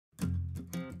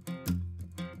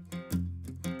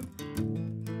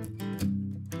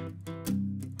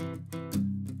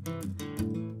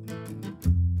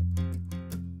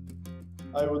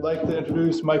I would like to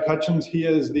introduce Mike Hutjens. He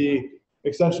is the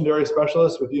Extension Dairy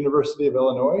Specialist with the University of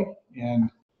Illinois, and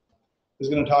he's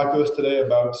going to talk to us today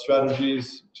about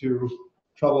strategies to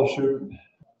troubleshoot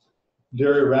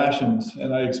dairy rations.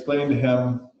 And I explained to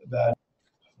him that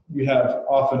we have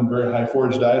often very high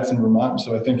forage diets in Vermont,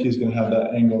 so I think he's going to have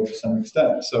that angle to some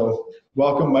extent. So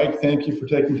welcome, Mike. Thank you for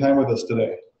taking time with us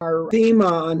today. Our theme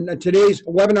on today's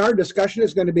webinar discussion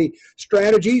is going to be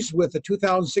strategies with the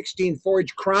 2016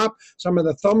 forage crop, some of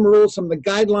the thumb rules, some of the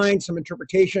guidelines, some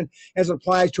interpretation as it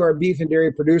applies to our beef and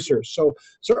dairy producers. So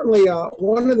certainly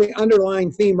one of the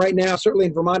underlying theme right now, certainly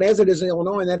in Vermont as it is in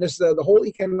Illinois, and that is the whole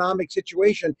economic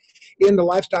situation in the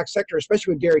livestock sector,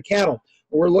 especially with dairy cattle.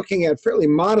 We're looking at fairly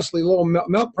modestly low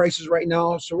milk prices right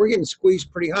now, so we're getting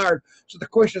squeezed pretty hard. So the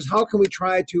question is, how can we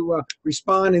try to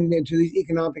respond into these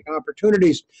economic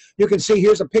opportunities? You can see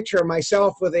here's a picture of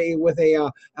myself with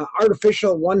a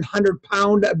artificial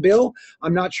 100-pound bill.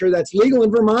 I'm not sure that's legal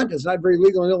in Vermont. It's not very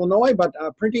legal in Illinois, but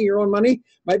printing your own money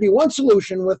might be one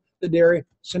solution with the dairy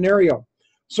scenario.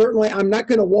 Certainly, I'm not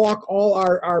going to walk all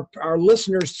our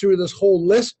listeners through this whole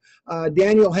list.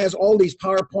 Daniel has all these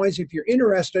PowerPoints if you're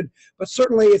interested, but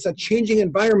certainly it's a changing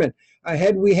environment.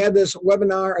 Had we had this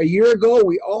webinar a year ago,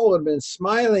 we all would have been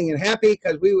smiling and happy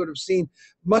because we would have seen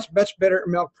much better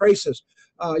milk prices.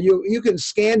 You can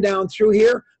scan down through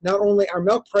here. Not only are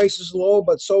milk prices low,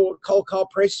 but so cow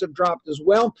prices have dropped as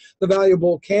well. The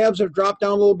valuable calves have dropped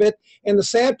down a little bit. And the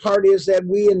sad part is that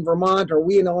we in Vermont, or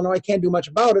we in Illinois, can't do much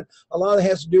about it. A lot of it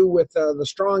has to do with the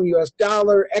strong U.S.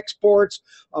 dollar, exports,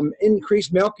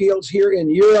 increased milk yields here in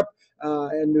Europe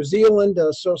and New Zealand.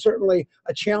 So certainly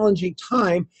a challenging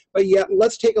time. But yet,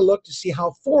 let's take a look to see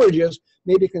how forages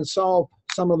maybe can solve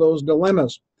some of those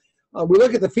dilemmas. We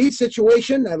look at the feed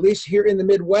situation, at least here in the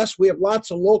Midwest, we have lots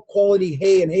of low-quality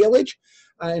hay and haylage.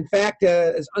 In fact,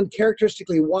 it's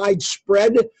uncharacteristically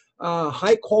widespread.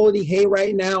 High-quality hay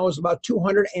right now is about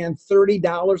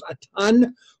 $230 a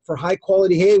ton for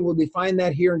high-quality hay. We'll define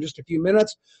that here in just a few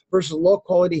minutes, versus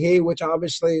low-quality hay, which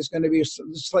obviously is going to be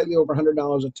slightly over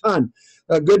 $100 a ton.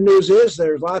 The good news is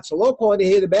there's lots of low-quality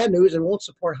hay. The bad news, it won't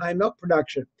support high milk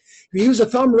production. If you use a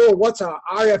thumb rule, what's a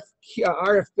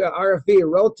RFV,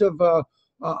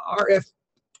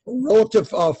 relative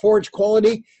forage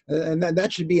quality, and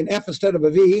that should be an F instead of a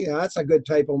V. That's a good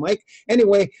typo, Mike.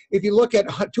 Anyway, if you look at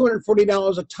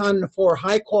 $240 a ton for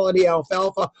high quality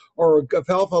alfalfa or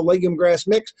alfalfa legume grass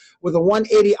mix with a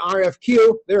 180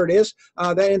 RFQ, there it is,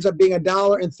 that ends up being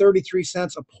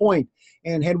 $1.33 a point.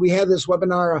 And had we had this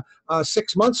webinar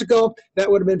 6 months ago, that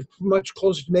would have been much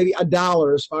closer to maybe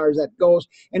 $1 as far as that goes.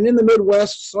 And in the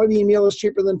Midwest, soybean meal is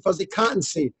cheaper than fuzzy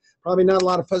cottonseed. Probably not a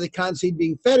lot of fuzzy cottonseed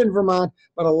being fed in Vermont,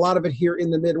 but a lot of it here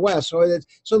in the Midwest. So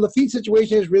the feed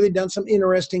situation has really done some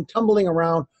interesting tumbling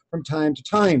around from time to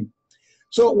time.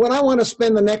 So what I want to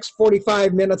spend the next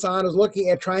 45 minutes on is looking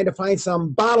at trying to find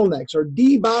some bottlenecks or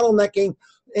de-bottlenecking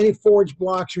any forage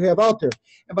blocks you have out there.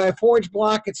 And by a forage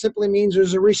block, it simply means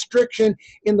there's a restriction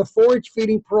in the forage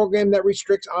feeding program that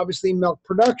restricts, obviously, milk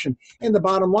production. And the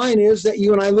bottom line is that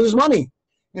you and I lose money.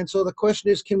 And so the question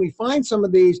is, can we find some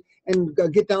of these and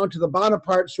get down to the bottom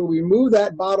part so we remove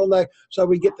that bottleneck so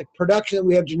we get the production that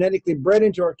we have genetically bred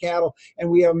into our cattle and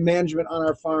we have management on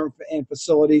our farm and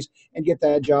facilities and get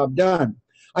that job done.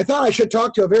 I thought I should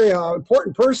talk to a very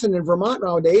important person in Vermont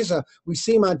nowadays. We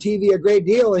see him on TV a great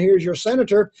deal, and here's your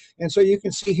senator. And so you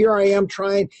can see here I am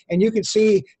trying, and you can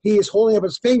see he is holding up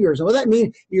his fingers. And what that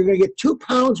means, you're going to get 2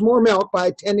 pounds more milk by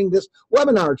attending this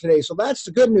webinar today. So that's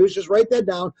the good news. Just write that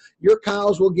down. Your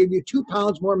cows will give you 2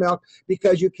 pounds more milk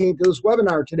because you came to this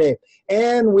webinar today.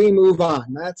 And we move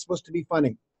on. That's supposed to be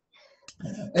funny.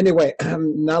 Anyway,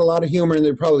 not a lot of humor in the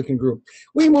Republican group.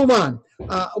 We move on.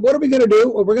 What are we going to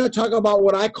do? We're going to talk about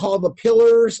what I call the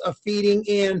pillars of feeding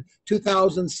in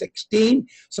 2016.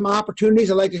 Some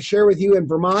opportunities I'd like to share with you in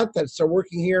Vermont that's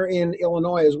working here in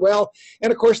Illinois as well.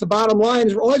 And of course, the bottom line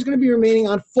is we're always going to be remaining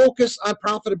on focus on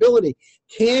profitability.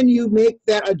 Can you make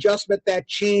that adjustment, that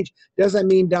change? Does that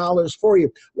mean dollars for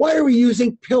you? Why are we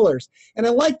using pillars? And I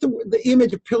like the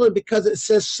image of pillar because it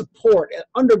says support,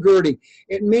 undergirding.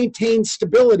 It maintains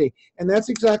stability. And that's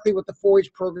exactly what the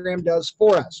forage program does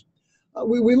for us.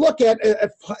 We look at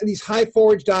these high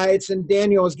forage diets, and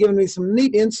Daniel has given me some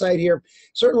neat insight here.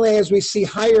 Certainly as we see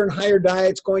higher and higher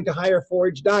diets going to higher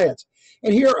forage diets.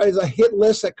 And here is a hit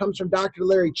list that comes from Dr.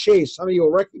 Larry Chase. Some of you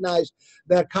will recognize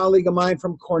that colleague of mine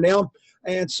from Cornell.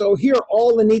 And so here are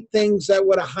all the neat things that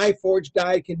what a high forage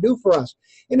diet can do for us.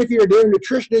 And if you're a dairy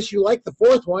nutritionist, you like the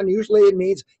fourth one. Usually it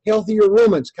means healthier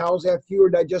rumens. Cows have fewer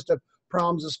digestive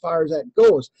problems as far as that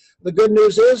goes. The good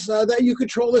news is that you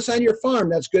control this on your farm.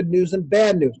 That's good news and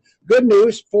bad news. Good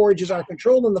news, forages are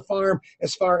controlled on the farm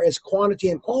as far as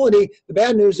quantity and quality. The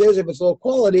bad news is if it's low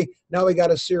quality, now we got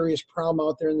a serious problem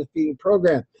out there in the feeding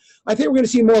program. I think we're going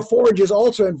to see more forages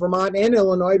also in Vermont and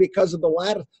Illinois because of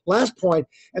the last point,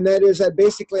 and that is that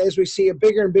basically as we see a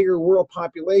bigger and bigger world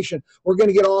population, we're going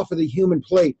to get off of the human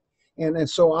plate. And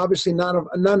so obviously not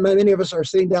many of us are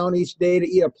sitting down each day to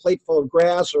eat a plate full of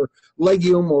grass or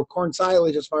legume or corn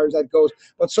silage as far as that goes.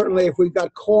 But certainly if we've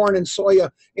got corn and soya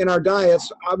in our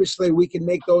diets, obviously we can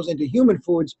make those into human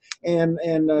foods and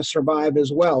survive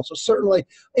as well. So certainly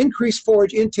increased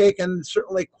forage intake and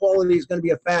certainly quality is going to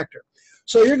be a factor.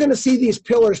 So you're going to see these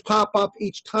pillars pop up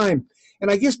each time. And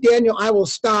I guess, Daniel, I will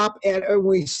stop when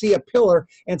we see a pillar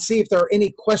and see if there are any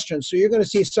questions. So you're going to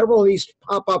see several of these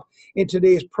pop up in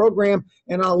today's program,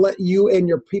 and I'll let you and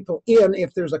your people in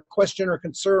if there's a question or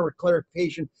concern or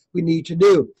clarification we need to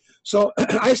do. So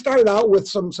I started out with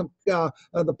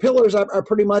the pillars are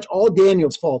pretty much all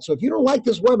Daniel's fault. So if you don't like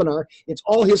this webinar, it's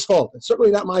all his fault. It's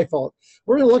certainly not my fault.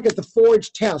 We're going to look at the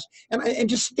forage test. And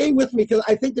just stay with me because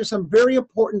I think there's some very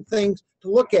important things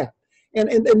to look at.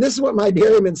 And this is what my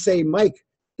dairymen say, Mike,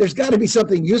 there's got to be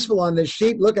something useful on this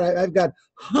sheet. Look, I've got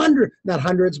not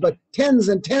hundreds, but tens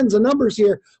and tens of numbers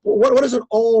here. What does it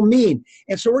all mean?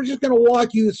 And so we're just going to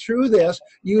walk you through this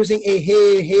using a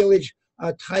haylage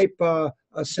type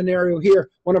scenario here,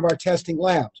 one of our testing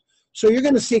labs. So you're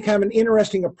going to see kind of an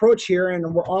interesting approach here,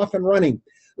 and we're off and running.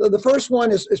 The first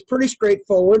one is pretty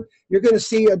straightforward. You're going to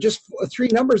see just three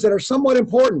numbers that are somewhat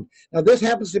important. Now, this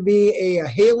happens to be a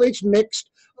haylage mixed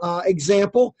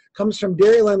example, comes from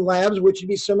Dairyland Labs, which would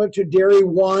be similar to Dairy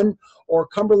One or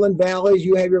Cumberland Valleys.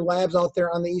 You have your labs out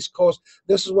there on the East Coast.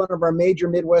 This is one of our major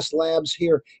Midwest labs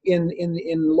here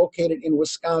located in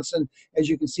Wisconsin, as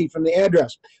you can see from the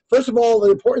address. First of all,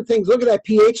 the important things, look at that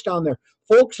pH down there.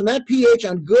 Folks, from that pH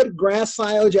on good grass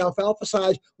silage, alfalfa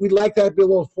silage, we'd like that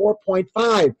below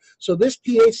 4.5. So this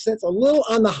pH sits a little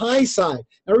on the high side.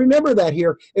 Now remember that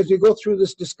here as we go through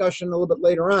this discussion a little bit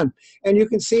later on. And you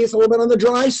can see it's a little bit on the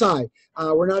dry side.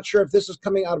 We're not sure if this is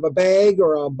coming out of a bag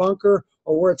or a bunker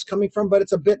or where it's coming from, but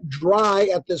it's a bit dry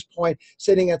at this point,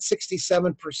 sitting at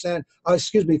 47%,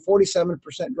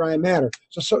 47% dry matter.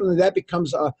 So certainly that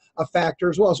becomes a factor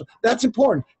as well. So that's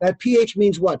important. That pH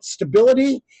means what?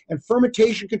 Stability and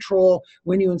fermentation control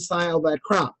when you ensile that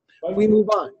crop. We move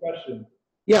on. Question.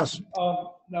 Yes.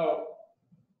 Now,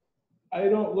 I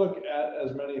don't look at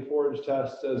as many forage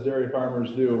tests as dairy farmers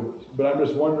do, but I'm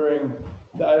just wondering,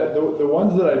 the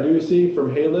ones that I do see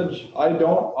from haylage, I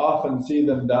don't often see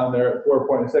them down there at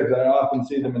 4.6. I often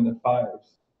see them in the 5s.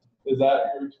 Is that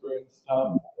your experience,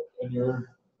 Tom?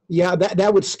 Yeah,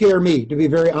 that would scare me, to be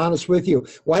very honest with you.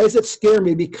 Why does it scare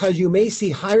me? Because you may see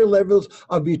higher levels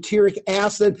of butyric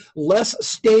acid, less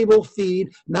stable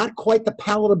feed, not quite the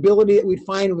palatability that we'd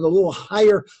find with a little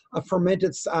higher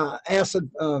fermented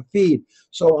acid feed.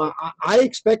 So I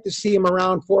expect to see them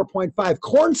around 4.5.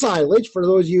 Corn silage, for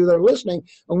those of you that are listening,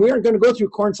 and we aren't going to go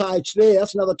through corn silage today,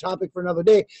 that's another topic for another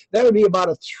day, that would be about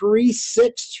a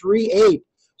 3.6, 3.8.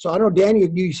 So I don't know, Danny,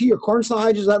 do you see your corn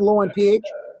silage is that low on pH?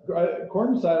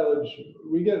 Corn silage,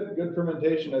 we get good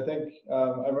fermentation. I think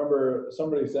I remember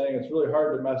somebody saying it's really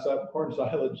hard to mess up corn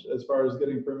silage as far as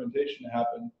getting fermentation to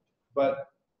happen. But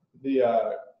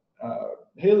the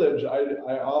haylage,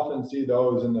 I often see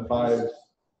those in the 5s.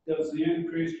 Does the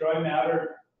increased dry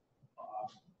matter,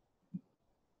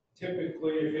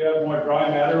 typically if you have more dry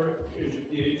matter, is your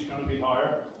pH going to be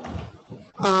higher?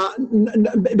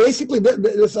 Basically,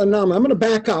 this I'm going to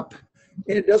back up.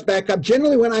 It does back up.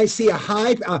 Generally, when I see a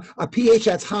pH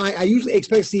that's high, I usually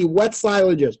expect to see wet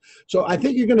silages. So I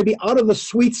think you're going to be out of the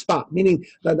sweet spot, meaning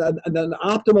the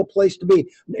optimal place to be.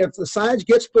 If the silage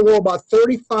gets below about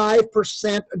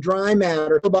 35% dry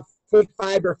matter, about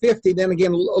 45 or 50, then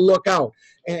again, look out.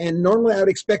 And normally I would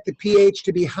expect the pH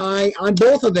to be high on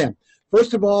both of them.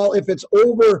 First of all, if it's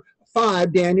over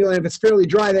 5, Daniel, and if it's fairly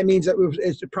dry, that means that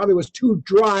it probably was too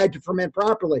dry to ferment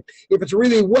properly. If it's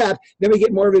really wet, then we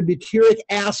get more of a butyric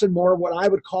acid, more of what I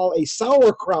would call a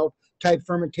sauerkraut type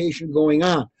fermentation going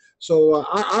on. So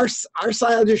our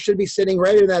silages should be sitting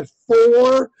right in that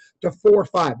 4 to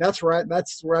 4.5. That's right.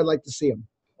 That's where I'd like to see them.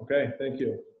 Okay, thank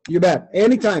you. You bet.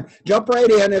 Anytime. Jump right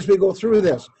in as we go through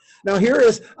this. Now here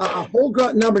is a whole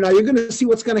gut number. Now you're going to see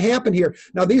what's going to happen here.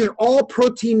 Now these are all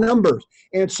protein numbers.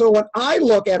 And so when I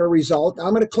look at a result,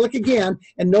 I'm going to click again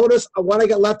and notice what I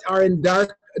got left are in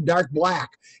dark dark black.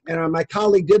 And my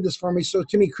colleague did this for me. So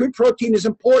to me, crude protein is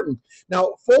important.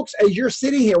 Now, folks, as you're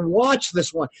sitting here, watch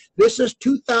this one. This is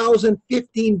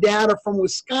 2015 data from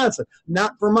Wisconsin,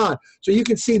 not Vermont. So you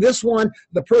can see this one,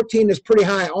 the protein is pretty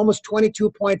high, almost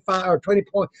 22.5 or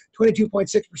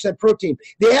 22.6% protein.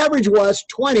 The average was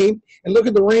 20, and look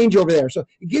at the range over there. So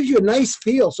it gives you a nice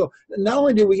feel. So not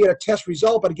only do we get a test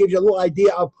result, but it gives you a little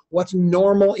idea of what's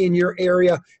normal in your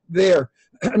area there.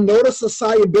 Notice the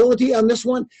solubility on this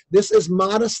one. This is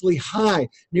modestly high.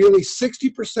 Nearly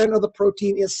 60% of the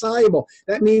protein is soluble.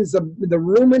 That means the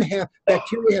rumen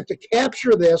bacteria have to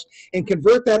capture this and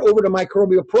convert that over to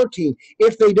microbial protein.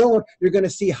 If they don't, you're going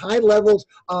to see high levels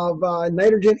of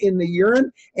nitrogen in the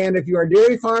urine. And if you're a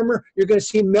dairy farmer, you're going to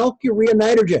see milk urea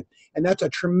nitrogen. And that's a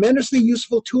tremendously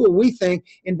useful tool, we think,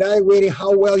 in evaluating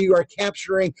how well you are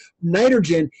capturing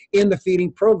nitrogen in the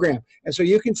feeding program. And so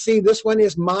you can see this one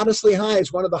is modestly high.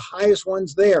 It's one of the highest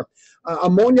ones there.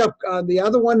 Ammonia, the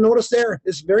other one, notice there,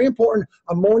 is very important.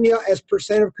 Ammonia as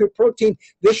percent of crude protein,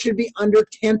 this should be under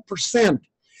 10%.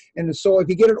 And so if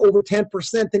you get it over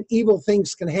 10%, then evil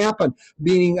things can happen,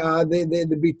 meaning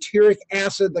the butyric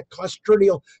acid, the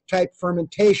clostridial type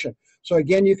fermentation. So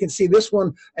again, you can see this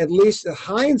one at least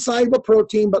high in soluble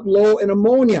protein, but low in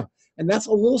ammonia. And that's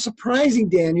a little surprising,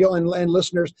 Daniel and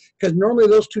listeners, because normally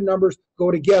those two numbers go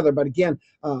together. But again,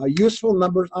 useful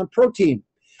numbers on protein.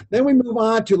 Then we move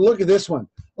on to look at this one.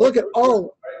 Look at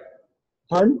all,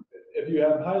 pardon? If you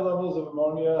have high levels of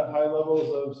ammonia, high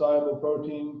levels of soluble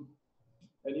protein,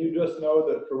 and you just know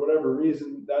that for whatever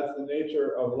reason, that's the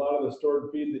nature of a lot of the stored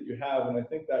feed that you have, and I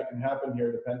think that can happen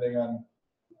here depending on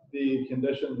the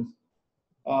conditions.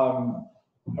 I'm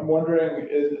wondering,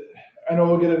 I know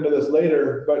we'll get into this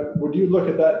later, but would you look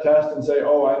at that test and say,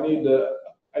 oh, I need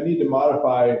to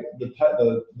modify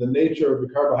the nature of the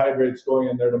carbohydrates going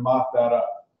in there to mop that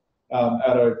up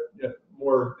at a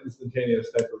more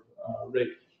instantaneous type of rate?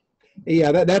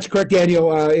 Yeah, that's correct,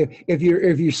 Daniel. If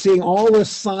you're seeing all the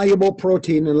soluble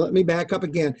protein, and let me back up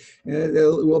again.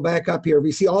 We'll back up here. If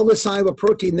you see all the soluble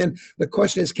protein, then the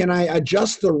question is, can I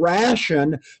adjust the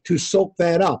ration to soak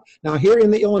that up? Now, here in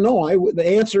the Illinois, the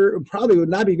answer probably would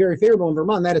not be very favorable in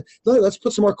Vermont. That is, let's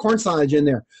put some more corn silage in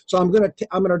there. So I'm gonna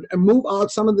move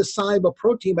out some of the soluble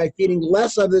protein by feeding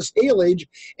less of this haylage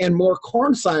and more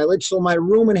corn silage. So my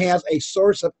rumen has a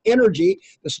source of energy,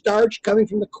 the starch coming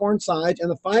from the corn silage and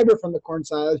the fiber from the corn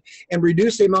silage, and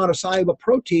reduce the amount of soluble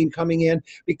protein coming in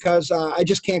because I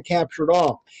just can't capture it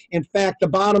all. In fact, the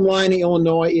bottom line in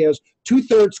Illinois is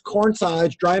 2/3 corn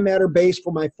silage, dry matter base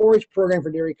for my forage program for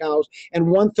dairy cows, and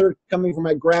 1/3 coming from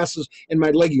my grasses and my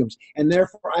legumes. And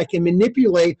therefore, I can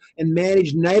manipulate and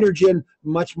manage nitrogen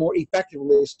much more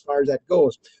effectively as far as that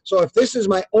goes. So if this is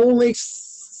my only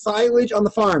silage on the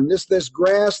farm, this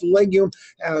grass, legume,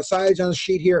 silage on the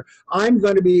sheet here, I'm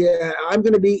going to be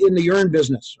in the urine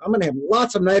business. I'm going to have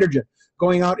lots of nitrogen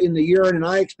going out in the urine, and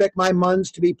I expect my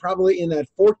MUNs to be probably in that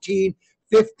 14,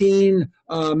 15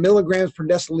 milligrams per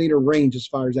deciliter range as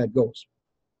far as that goes.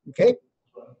 Okay?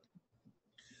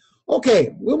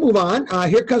 Okay, we'll move on.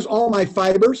 Here comes all my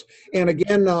fibers. And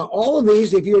again, all of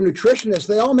these, if you're a nutritionist,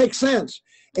 they all make sense.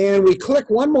 And we click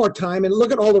one more time and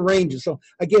look at all the ranges. So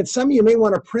again, some of you may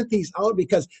want to print these out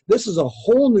because this is a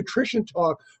whole nutrition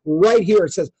talk right here.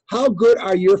 It says, how good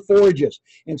are your forages?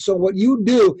 And so what you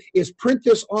do is print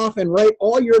this off and write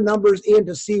all your numbers in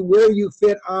to see where you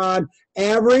fit on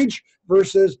average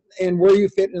versus and where you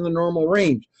fit in the normal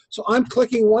range. So I'm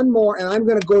clicking one more and I'm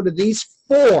going to go to these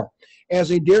four.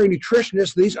 As a dairy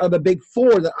nutritionist, these are the big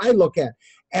four that I look at.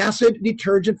 Acid,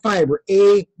 detergent, fiber,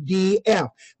 ADF.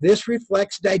 This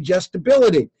reflects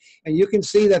digestibility. And you can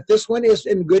see that this one is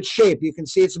in good shape. You can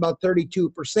see it's about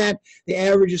 32%. The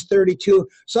average is 32.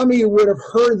 Some of you would have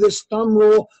heard this thumb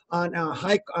rule on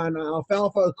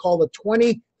alfalfa called the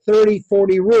 20, 30,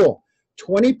 40 rule.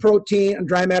 20 protein and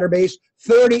dry matter base,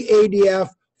 30 ADF,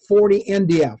 40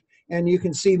 NDF. And you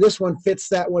can see this one fits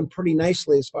that one pretty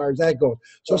nicely as far as that goes.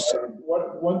 So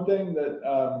one thing that,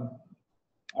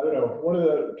 I don't know, one of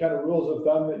the kind of rules of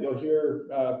thumb that you'll hear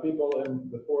people in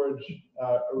the forage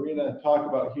arena talk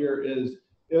about here is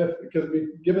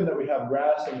given that we have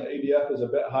grass and the ADF is a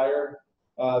bit higher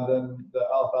than the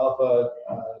alfalfa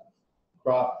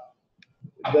crop,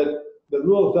 that the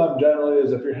rule of thumb generally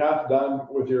is if you're half done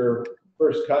with your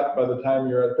first cut by the time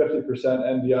you're at 50%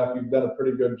 NDF, you've done a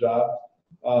pretty good job.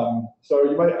 So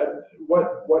you might,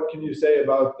 what can you say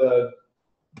about the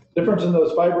difference in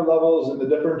those fiber levels and the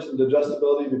difference in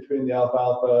digestibility between the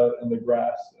alfalfa and the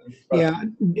grass? Yeah,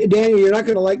 Daniel, you're not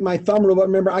going to like my thumb rule, but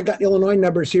remember, I got Illinois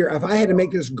numbers here. If I had to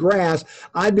make this grass,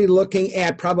 I'd be looking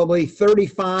at probably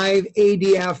 35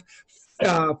 ADF,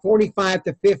 45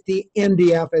 to 50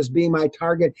 NDF as being my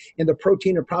target, and the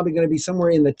protein are probably going to be somewhere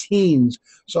in the teens.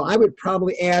 So I would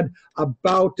probably add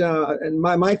about, and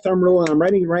my thumb rule, and I'm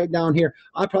writing it right down here,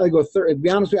 I'd probably go, to be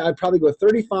honest with you, I'd probably go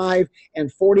 35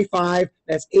 and 45.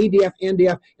 That's ADF,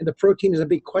 NDF, and the protein is a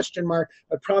big question mark,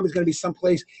 but probably is going to be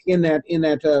someplace in that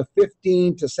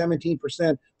 15 to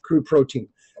 17% crude protein.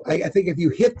 I think if you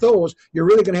hit those, you're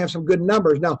really going to have some good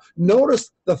numbers. Now, notice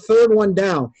the third one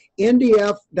down,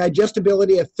 NDF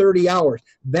digestibility at 30 hours.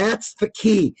 That's the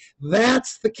key.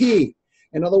 That's the key.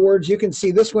 In other words, you can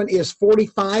see this one is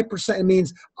 45%. It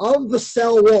means of the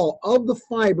cell wall, of the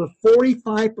fiber,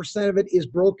 45% of it is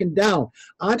broken down.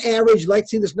 On average, you'd like to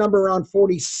see this number around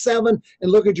 47,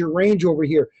 and look at your range over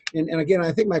here. And again,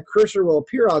 I think my cursor will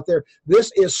appear out there.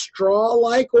 This is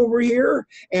straw-like over here,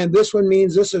 and this one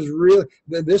means this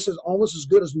is almost as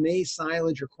good as maize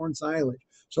silage or corn silage.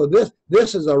 So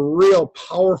this is a real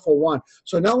powerful one.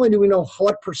 So not only do we know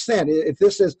what percent, if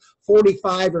this is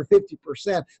 45 or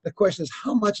 50%, the question is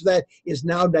how much of that is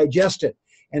now digested.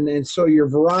 And so your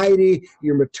variety,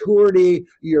 your maturity,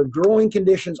 your growing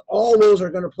conditions, all those are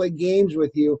going to play games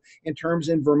with you in terms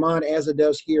in Vermont as it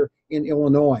does here in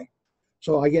Illinois.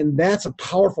 So again, that's a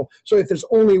powerful. So if there's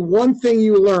only one thing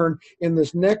you learn in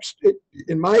this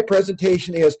in my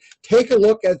presentation is take a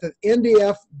look at the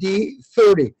NDF-D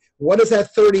 30. What does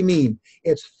that 30 mean?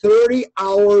 It's 30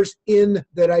 hours in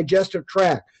the digestive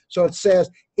tract. So it says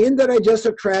in the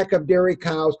digestive tract of dairy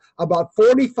cows, about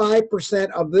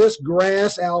 45% of this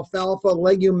grass, alfalfa,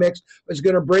 legume mix is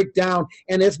going to break down,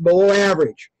 and it's below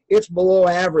average. It's below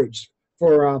average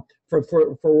for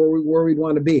where we'd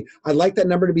want to be. I'd like that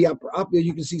number to be up.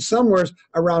 You can see somewhere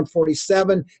around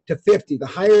 47 to 50. The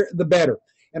higher, the better.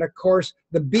 And of course,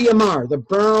 the BMR, the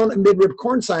brown midrib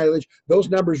corn silage, those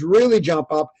numbers really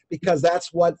jump up because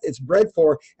that's what it's bred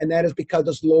for, and that is because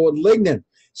it's low in lignin.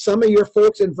 Some of your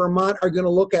folks in Vermont are going to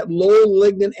look at low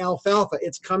lignin alfalfa.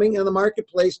 It's coming in the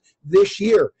marketplace this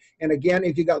year. And again,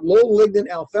 if you got low lignin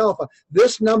alfalfa,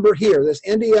 this number here, this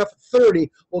NDF 30,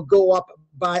 will go up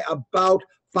by about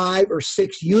 5 or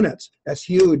 6 units. That's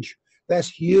huge. That's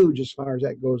huge as far as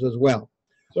that goes as well.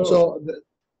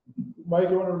 Mike,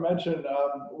 I want to mention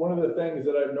one of the things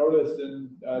that I've noticed in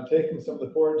taking some of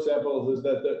the forage samples is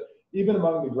that even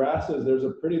among the grasses, there's a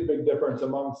pretty big difference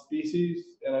among species.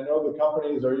 And I know the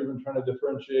companies are even trying to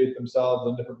differentiate themselves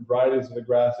on different varieties of the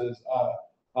grasses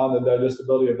on the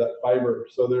digestibility of that fiber.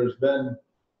 So there's been,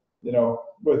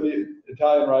 with the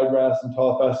Italian ryegrass and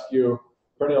tall fescue,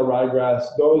 perennial ryegrass,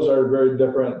 those are very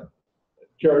different.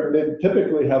 They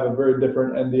typically have a very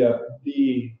different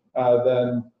NDF-D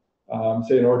than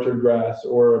say an orchard grass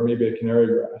or maybe a canary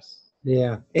grass.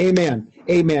 Yeah, amen,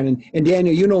 amen. And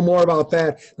Daniel, you know more about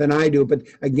that than I do, but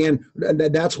again,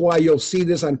 that's why you'll see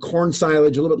this on corn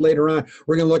silage a little bit later on.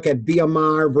 We're going to look at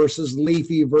BMR versus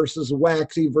leafy versus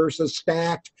waxy versus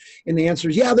stacked, and the answer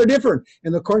is, yeah, they're different.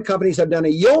 And the corn companies have done a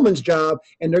yeoman's job,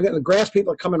 and the grass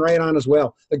people are coming right on as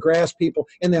well. The grass people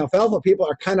and the alfalfa people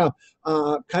are kind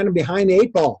of behind the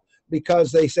 8 ball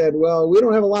because they said, well, we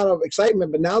don't have a lot of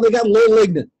excitement, but now they got low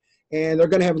lignin. And they're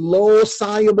going to have low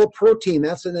soluble protein.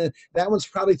 That one's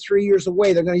probably 3 years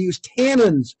away. They're going to use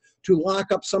tannins to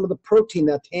lock up some of the protein.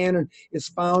 That tannin is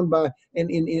found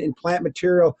in plant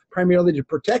material primarily to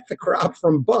protect the crop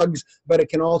from bugs, but it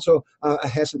can also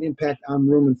have some impact on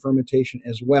rumen fermentation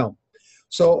as well.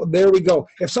 So there we go.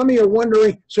 If some of you are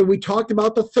wondering, so we talked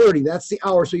about the 30, that's the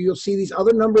hour. So you'll see these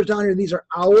other numbers down here. These are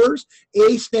hours.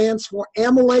 A stands for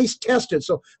amylase tested.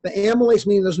 So the amylase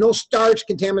means there's no starch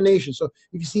contamination. So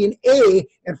if you see an A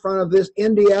in front of this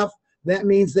NDF, that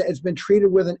means that it's been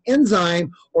treated with an enzyme,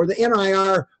 or the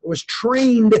NIR was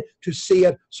trained to see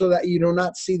it so that you do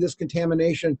not see this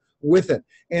contamination with it.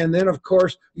 And then, of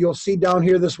course, you'll see down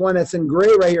here this one that's in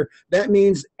gray right here. That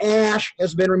means ash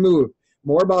has been removed.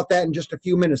 More about that in just a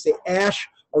few minutes. The ash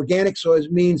organic, so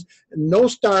it means no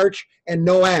starch and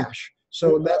no ash.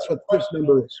 So that's what this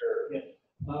number is.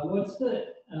 What's the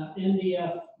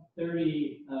NDF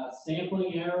 30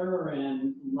 sampling error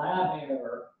and lab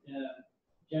error?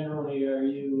 Generally, are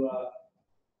you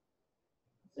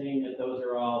saying that those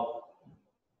are all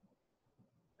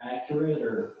accurate,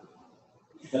 or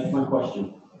that's my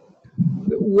question?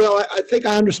 Well, I think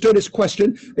I understood his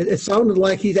question. It sounded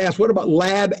like he's asked, what about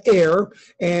lab error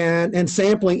and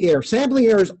sampling error? Sampling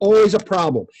error is always a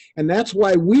problem, and that's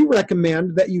why we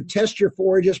recommend that you test your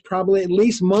forages probably at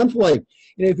least monthly.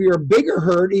 And if you're a bigger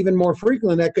herd, even more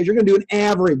frequently than that, because you're going to do an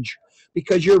average,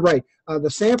 because you're right. The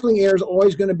sampling error is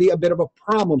always going to be a bit of a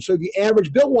problem. So if you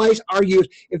average, Bill Weiss argues,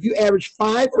 if you average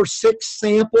 5 or 6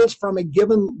 samples from a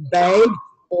given bag,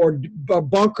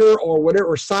 bunker or whatever,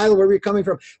 or silo, wherever you're coming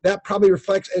from, that probably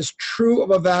reflects as true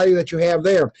of a value that you have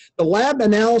there. The lab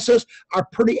analysis are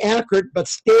pretty accurate, but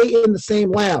stay in the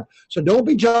same lab. So don't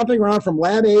be jumping around from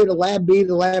lab A to lab B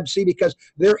to lab C, because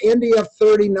their NDF-D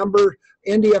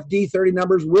 30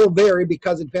 numbers will vary,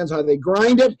 because it depends how they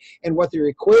grind it and what their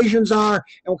equations are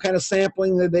and what kind of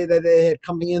sampling that they had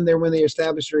coming in there when they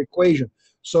established their equation.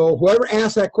 So whoever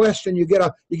asks that question, you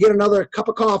get another cup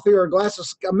of coffee or a glass of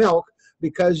milk,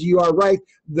 because you are right.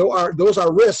 Those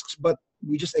are risks, but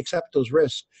we just accept those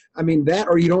risks. I mean, that,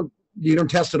 or you don't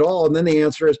test at all, and then the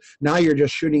answer is now you're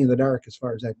just shooting in the dark as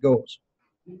far as that goes.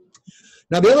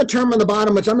 Now, the other term on the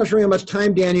bottom, which I'm not sure how much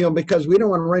time, Daniel, because we don't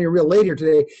want to run you real late here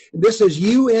today. This is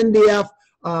UNDF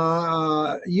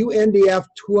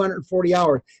 240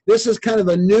 hours. This is kind of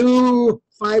a new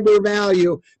fiber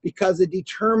value, because it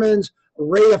determines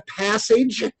rate of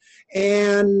passage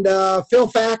and fill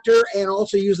factor, and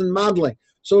also using modeling.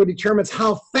 So it determines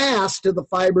how fast do the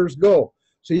fibers go.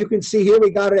 So you can see here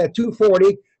we got it at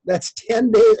 240. That's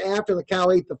 10 days after the cow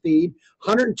ate the feed,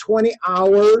 120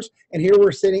 hours, and here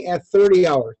we're sitting at 30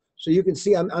 hours. So you can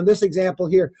see on this example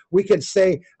here, we could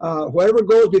say whatever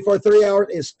goes before 30 hours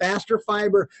is faster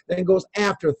fiber than goes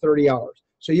after 30 hours.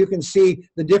 So you can see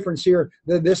the difference here,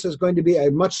 that this is going to be a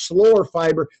much slower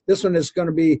fiber. This one is going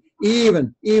to be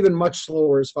even much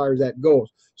slower as far as that goes.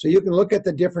 So you can look at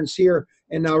the difference here.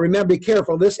 And now remember, be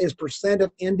careful. This is percent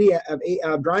of NDF,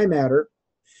 of dry matter.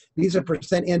 These are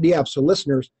percent NDF. So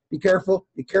listeners, be careful,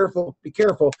 be careful, be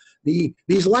careful.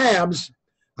 These labs,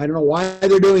 I don't know why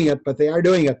they're doing it, but they are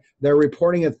doing it. They're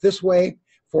reporting it this way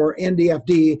for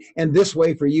NDFD and this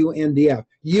way for UNDF.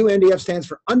 UNDF stands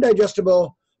for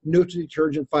undigestible neutral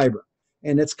detergent fiber.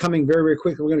 And it's coming very, very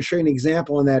quickly. We're going to show you an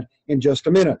example on that in just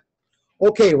a minute.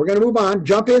 Okay, we're going to move on.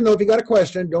 Jump in, though, if you got a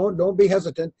question. Don't be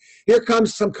hesitant. Here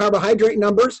comes some carbohydrate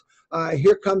numbers.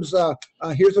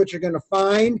 Here's what you're going to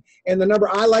find. And the number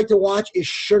I like to watch is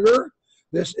sugar.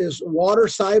 This is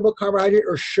water-soluble carbohydrate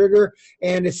or sugar.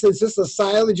 And it says this, the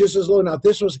silage is low. Now, if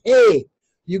this was hay,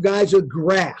 you guys with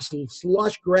grass,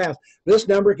 slush grass, this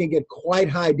number can get quite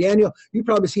high. Daniel, you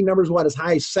probably see numbers, what, as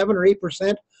high as 7 or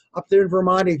 8% up there in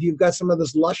Vermont if you've got some of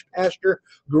this lush pasture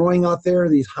growing out there,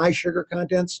 these high sugar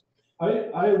contents?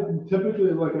 I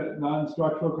typically look at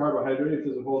non-structural carbohydrates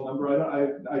as a whole number.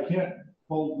 I can't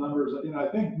pull numbers, I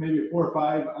think maybe 4 or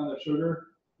 5 on the sugar.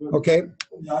 Okay.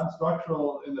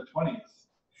 Non-structural in the 20s.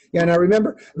 Yeah, now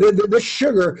remember, the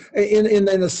sugar in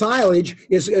the silage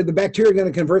is the bacteria going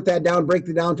to convert that down, break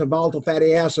it down to volatile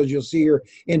fatty acids. You'll see here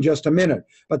in just a minute.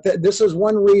 But this is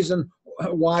one reason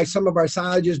why some of our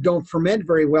silages don't ferment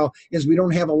very well, is we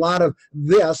don't have a lot of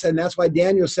this, and that's why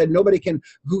Daniel said nobody can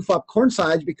goof up corn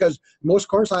silage, because most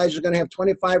corn silage is going to have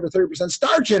 25 or 30%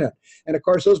 starch in it. And of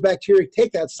course, those bacteria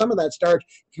take some of that starch,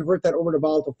 convert that over to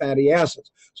volatile fatty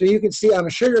acids. So you can see on a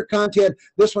sugar content,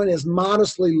 this one is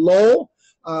modestly low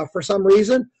for some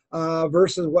reason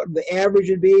versus what the average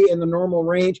would be in the normal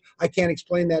range. I can't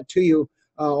explain that to you.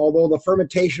 Although the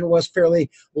fermentation was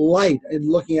fairly light in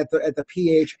looking at the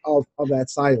pH of that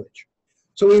silage.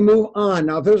 So we move on.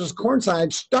 Now, if there's this corn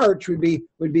silage, starch would be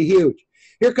huge.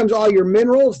 Here comes all your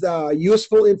minerals, the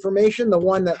useful information. The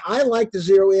one that I like to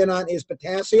zero in on is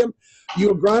potassium.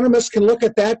 You agronomists can look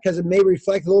at that because it may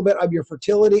reflect a little bit of your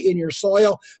fertility in your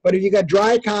soil. But if you got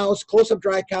dry cows, close-up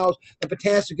dry cows, the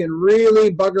potassium can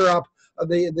really bugger up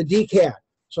the decad.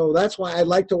 So that's why I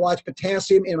like to watch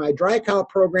potassium in my dry cow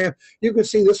program. You can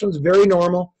see this one's very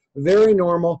normal, very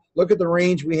normal. Look at the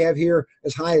range we have here,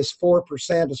 as high as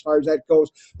 4% as far as that goes.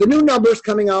 The new numbers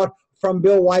coming out from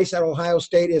Bill Weiss at Ohio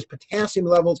State is potassium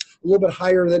levels a little bit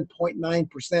higher than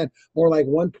 0.9%, more like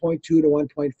 1.2 to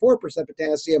 1.4%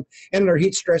 potassium, and under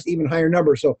heat stress, even higher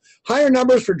numbers. So higher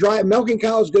numbers for dry milking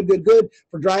cows, good.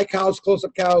 For dry cows,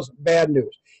 close-up cows, bad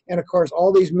news. And of course,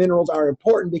 all these minerals are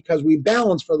important because we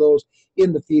balance for those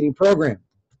in the feeding program.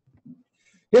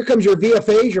 Here comes your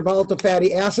VFAs, your volatile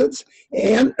fatty acids.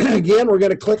 And again, we're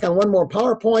going to click on one more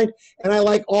PowerPoint, and I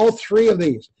like all 3 of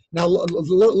these. Now,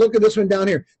 look at this one down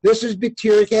here. This is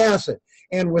butyric acid.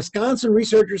 And Wisconsin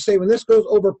researchers say when this goes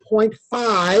over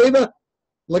 0.5,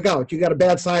 look out, you got a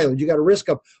bad silage. You got a risk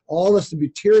of all this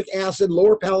butyric acid,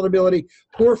 lower palatability,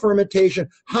 poor fermentation,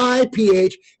 high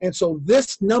pH. And so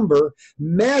this number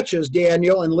matches,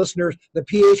 Daniel and listeners, the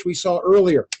pH we saw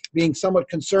earlier. being somewhat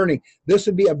concerning. This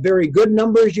would be a very good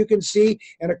number, as you can see.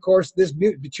 And of course, this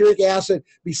butyric acid,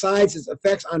 besides its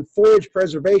effects on forage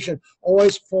preservation,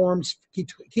 always forms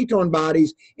ketone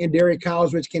bodies in dairy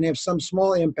cows, which can have some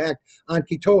small impact on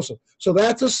ketosis. So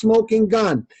that's a smoking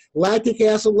gun. Lactic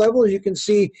acid level, as you can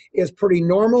see, is pretty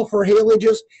normal for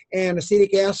halages and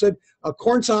acetic acid.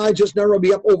 Corn silage, this number will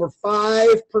be up over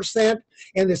 5%,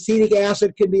 and the acetic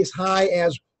acid can be as high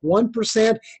as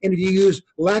 1%. And if you use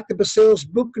Lactobacillus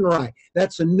buchneri,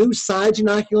 that's a new silage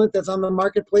inoculant that's on the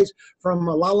marketplace from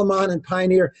Lallemand and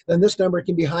Pioneer, then this number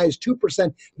can be high as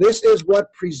 2%. This is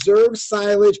what preserves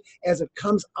silage as it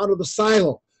comes out of the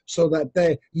silo, so that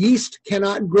the yeast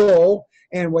cannot grow.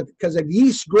 And because if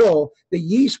yeast grow, the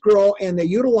yeast grow and they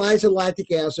utilize the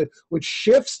lactic acid, which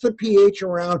shifts the pH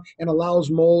around and allows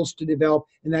molds to develop,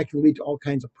 and that can lead to all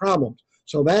kinds of problems.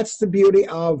 So that's the beauty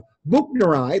of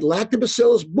buchneri,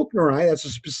 Lactobacillus buchneri. That's a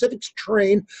specific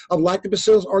strain of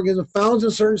Lactobacillus organism found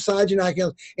in certain silage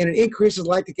inoculants, and it increases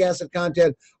lactic acid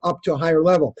content up to a higher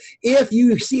level. If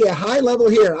you see a high level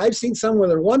here, I've seen some where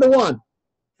they're 1-to-1.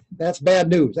 That's bad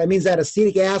news. That means that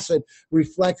acetic acid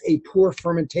reflects a poor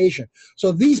fermentation.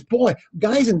 So these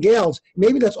guys and gals,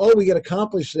 maybe that's all we get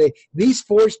accomplished today. These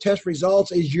forage test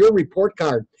results is your report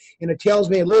card. And it tells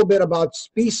me a little bit about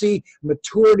species,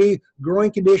 maturity,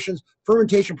 growing conditions,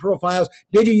 fermentation profiles.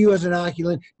 Did you use an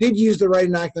inoculant? Did you use the right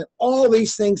inoculant? All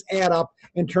these things add up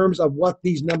in terms of what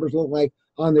these numbers look like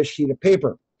on this sheet of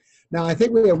paper. Now, I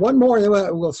think we have one more, and then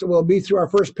we'll be through our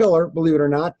first pillar, believe it or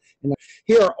not. And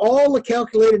here are all the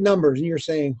calculated numbers, and you're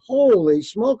saying, holy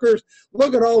smokers,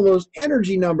 look at all those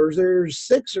energy numbers. There's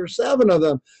 6 or 7 of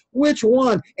them. Which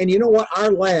one? And you know what?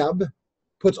 Our lab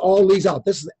puts all these out.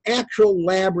 This is the actual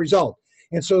lab result.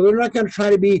 And so they're not going to try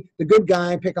to be the good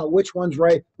guy and pick out which one's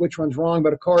right, which one's wrong.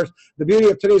 But, of course, the beauty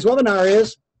of today's webinar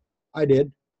is I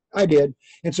did.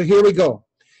 And so here we go.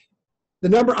 The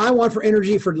number I want for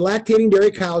energy for lactating dairy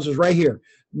cows is right here.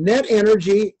 Net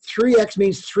energy, 3x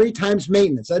means 3 times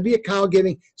maintenance. That'd be a cow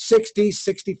giving 60,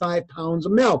 65 pounds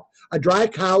of milk. A dry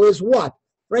cow is what?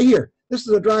 Right here. This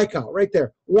is a dry cow right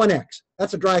there, 1x.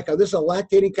 That's a dry cow. This is a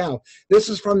lactating cow. This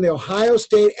is from the Ohio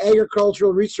State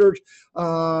Agricultural Research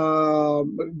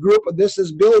Group. This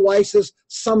is Bill Weiss's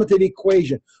summative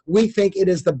equation. We think it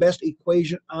is the best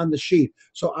equation on the sheet.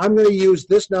 So I'm going to use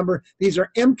this number. These are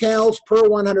mcals per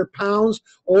 100 pounds,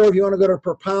 or if you want to go to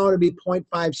per pound, it'd be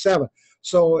 0.57.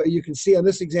 So you can see on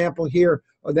this example here,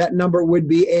 that number would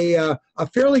be a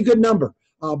fairly good number.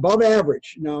 Above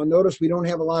average. Now notice we don't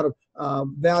have a lot of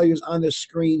values on this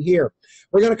screen here.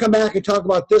 We're going to come back and talk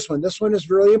about this one. This one is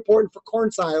really important for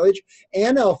corn silage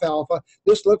and alfalfa.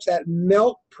 This looks at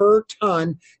milk per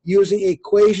ton using an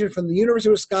equation from the University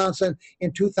of Wisconsin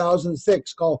in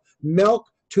 2006 called Milk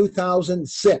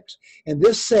 2006. And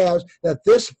this says that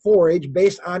this forage,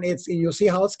 based on its, and you'll see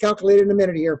how it's calculated in a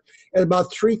minute here, is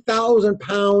about 3,000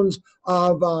 pounds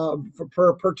of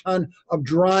per ton of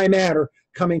dry matter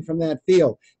coming from that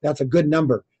field. That's a good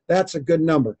number. That's a good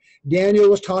number. Daniel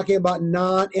was talking about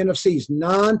non-NFCs,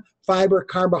 non-fiber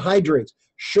carbohydrates,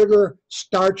 sugar,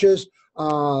 starches,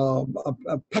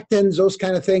 pectins, those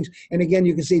kind of things. And again,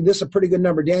 you can see this is a pretty good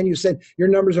number. Dan, you said your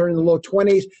numbers are in the low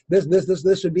 20s.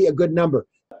 This would be a good number.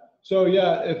 So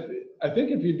yeah,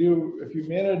 if you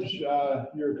manage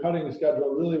your cutting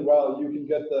schedule really well, you can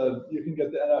get the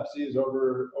NFCs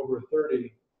over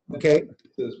 30. Okay.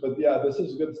 But yeah, this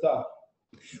is good stuff.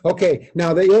 Okay,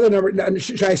 now the other number,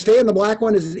 should I stay in the black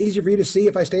one? Is it easier for you to see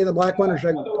if I stay in the black one? Or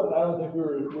should I? I don't think we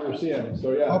were seeing,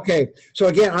 so yeah. Okay, so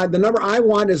again, the number I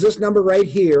want is this number right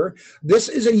here. This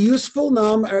is a useful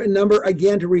number,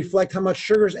 again, to reflect how much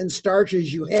sugars and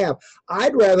starches you have.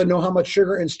 I'd rather know how much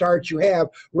sugar and starch you have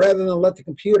rather than let the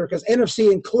computer, because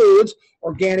NFC includes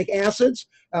organic acids,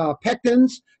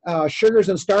 pectins, sugars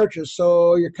and starches.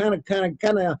 So you're kind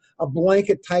of a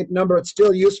blanket type number. It's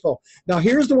still useful. Now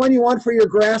here's the one you want for your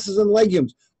grasses and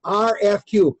legumes.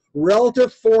 RFQ,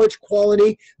 relative forage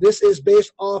quality. This is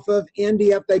based off of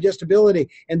NDF digestibility.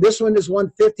 And this one is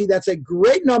 150. That's a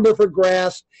great number for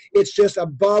grass. It's just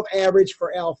above average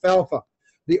for alfalfa.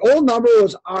 The old number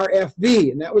was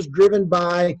RFV, and that was driven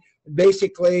by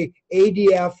basically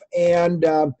ADF and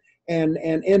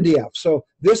NDF. So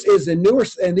this is the newer,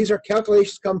 and these are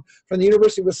calculations come from the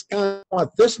University of Wisconsin. I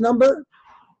want this number,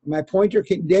 my pointer.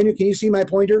 Daniel, can you see my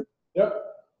pointer? Yep.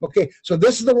 Okay, so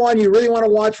this is the one you really want to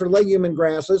watch for legume and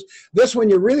grasses. This one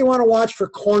you really want to watch for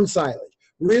corn silage.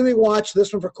 Really watch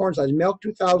this one for corn silage, Milk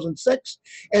 2006.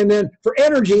 And then for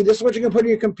energy, this is what you can put in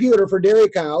your computer for dairy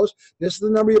cows. This is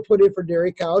the number you put in for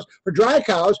dairy cows. For dry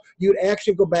cows, you'd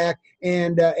actually go back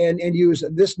and use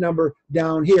this number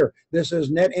down here. This is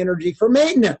net energy for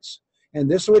maintenance. And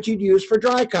this is what you'd use for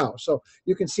dry cow. So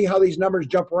you can see how these numbers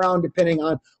jump around depending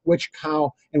on which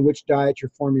cow and which diet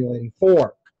you're formulating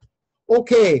for.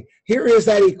 Okay, here is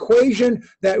that equation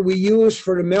that we use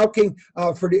for the milking,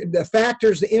 for the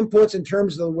factors, the inputs in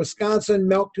terms of the Wisconsin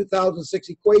Milk 2006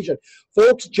 equation.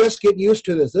 Folks, just get used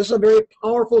to this. This is a very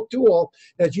powerful tool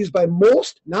that's used by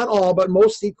most, not all, but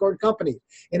most seed corn companies.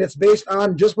 And it's based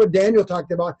on just what Daniel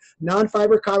talked about.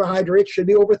 Non-fiber carbohydrates should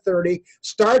be over 30.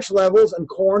 Starch levels in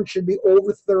corn should be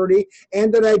over 30.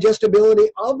 And the digestibility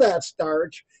of that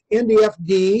starch,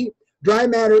 NDFD, dry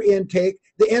matter intake,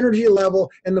 the energy level,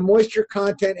 and the moisture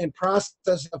content and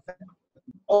process effect.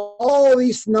 All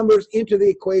these numbers into the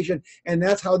equation, and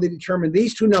that's how they determine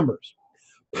these two numbers.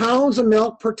 Pounds of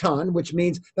milk per ton, which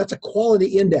means that's a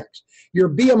quality index. Your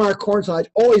BMR corn silage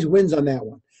always wins on that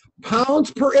one.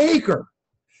 Pounds per acre.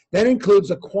 That includes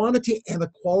the quantity and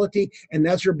the quality, and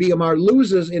that's your BMR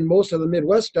loses in most of the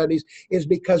Midwest studies, is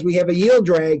because we have a yield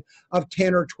drag of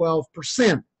 10 or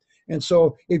 12%. And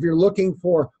so if you're looking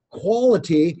for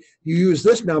quality, you use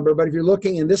this number, but if you're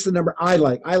looking, and this is the number I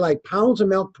like pounds of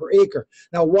milk per acre.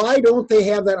 Now, why don't they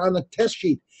have that on the test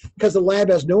sheet? Because the lab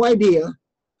has no idea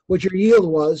what your yield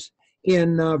was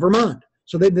in Vermont.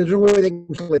 So there's no way they can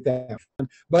calculate that.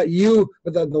 But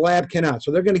the lab cannot.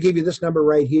 So they're going to give you this number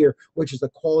right here, which is the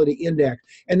quality index.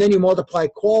 And then you multiply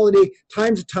quality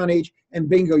times tonnage, and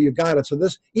bingo, you got it. So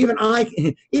this, even I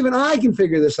can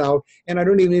figure this out, and I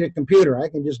don't even need a computer. I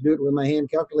can just do it with my hand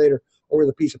calculator over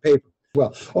the piece of paper.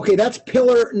 Well, okay, that's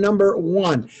pillar number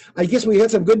one. I guess we had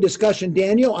some good discussion.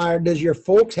 Daniel, does your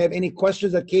folks have any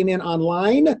questions that came in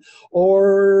online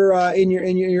or in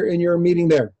your meeting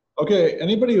there? Okay,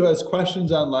 anybody who has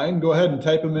questions online, go ahead and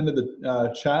type them into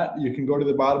the chat. You can go to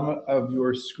the bottom of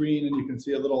your screen and you can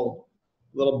see a little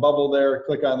bubble there.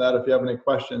 Click on that if you have any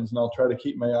questions, and I'll try to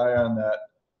keep my eye on that.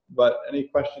 But any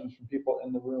questions from people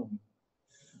in the room?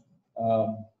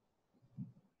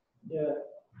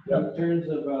 In terms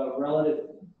of relative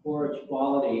forage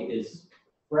quality, is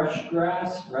fresh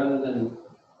grass rather than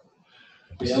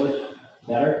village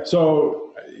better?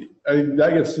 So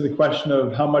that gets to the question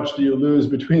of how much do you lose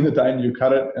between the time you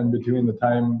cut it and between the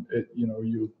time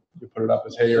you put it up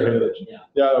as hay or haylage.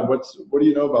 Yeah. What do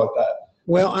you know about that?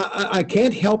 Well, I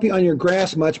can't help you on your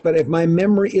grass much, but if my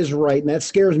memory is right, and that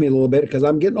scares me a little bit because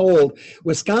I'm getting old,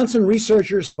 Wisconsin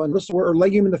researchers or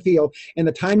legume in the field, and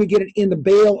the time you get it in the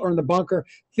bale or in the bunker,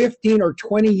 15 or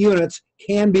 20 units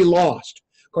can be lost.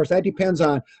 Of course, that depends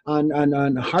on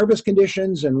harvest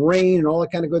conditions and rain and all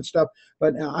that kind of good stuff.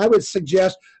 But I would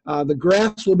suggest the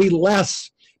grass will be less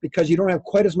because you don't have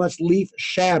quite as much leaf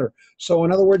shatter. So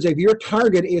in other words, if your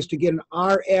target is to get an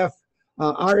RFQ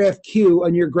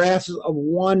on your grasses of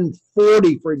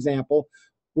 140, for example,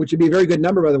 which would be a very good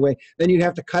number, by the way, then you'd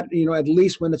have to cut, at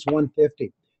least when it's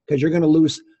 150, because you're going to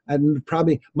lose,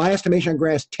 probably, my estimation on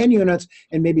grass, 10 units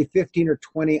and maybe 15 or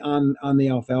 20 on the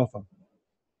alfalfa.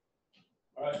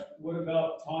 All right, what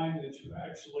about time that you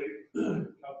actually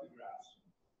cut the grass?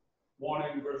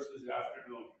 Morning versus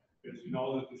afternoon, because you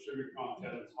know that the sugar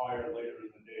content is higher later in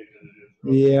the day than it is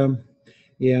early.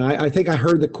 Yeah, I think I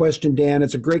heard the question, Dan.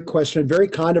 It's a great question, very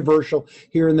controversial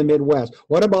here in the Midwest.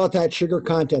 What about that sugar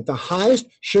content? The highest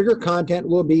sugar content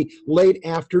will be late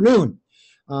afternoon.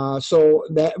 So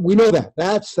that we know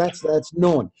that's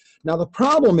known. Now the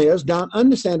problem is, Don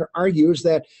Understander argues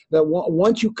that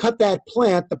once you cut that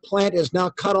plant, the plant is now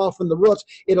cut off from the roots.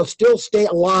 It'll still stay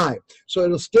alive, so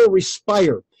it'll still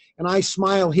respire. And I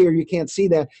smile here, you can't see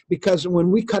that, because when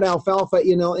we cut alfalfa,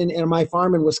 in my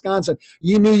farm in Wisconsin,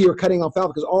 you knew you were cutting alfalfa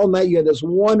because all night you had this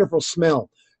wonderful smell.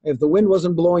 If the wind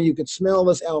wasn't blowing, you could smell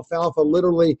this alfalfa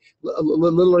literally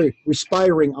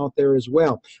respiring out there as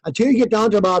well. Until you get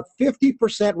down to about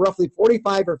 50%, roughly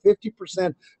 45 or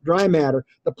 50% dry matter,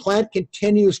 the plant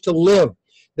continues to live,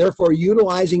 therefore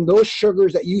utilizing those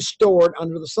sugars that you stored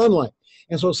under the sunlight.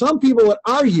 And so some people would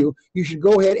argue you should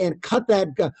go ahead and cut that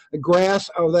grass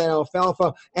or that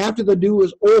alfalfa after the dew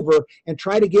is over and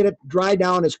try to get it dry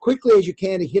down as quickly as you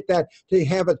can to hit that, to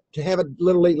have it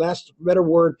literally, last better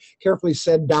word, carefully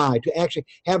said, die, to actually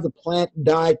have the plant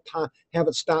die, have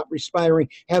it stop respiring,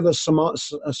 have the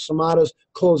somatas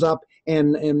close up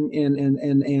and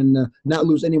not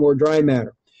lose any more dry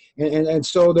matter. And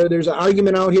so there's an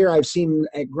argument out here. I've seen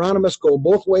agronomists go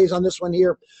both ways on this one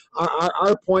here.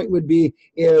 Our point would be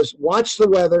is watch the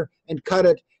weather and cut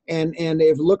it. And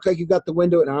if it looks like you've got the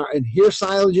window, and here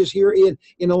silages here in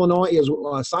Illinois is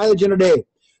silage in a day.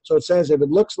 So it says if it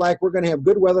looks like we're going to have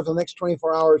good weather for the next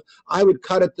 24 hours, I would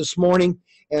cut it this morning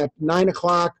at 9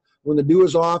 o'clock when the dew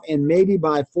is off, and maybe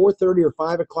by 4:30 or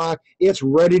 5 o'clock, it's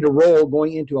ready to roll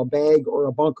going into a bag or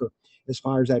a bunker. as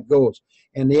far as that goes.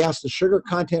 And yes, the sugar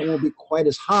content won't be quite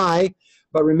as high,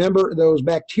 but remember, those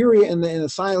bacteria in the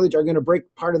silage are going to break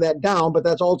part of that down, but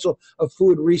that's also a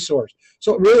food resource.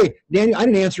 So really, Daniel, I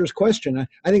didn't answer his question.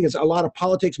 I think it's a lot of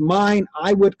politics. Mine,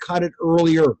 I would cut it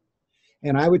earlier.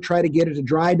 And I would try to get it to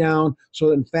dry down so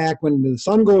that, in fact, when the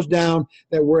sun goes down,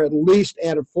 that we're at least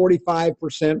at a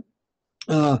 45%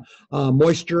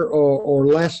 moisture or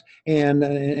less,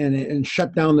 and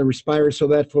shut down the respirator so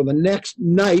that for the next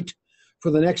night, for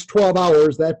the next 12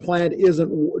 hours, that plant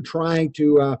isn't trying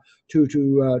to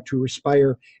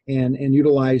respire and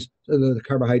utilize the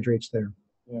carbohydrates there.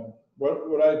 Yeah.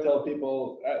 What I tell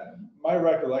people, my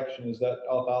recollection is that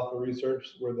alfalfa research,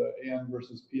 where the AM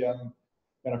versus PM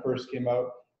kind of first came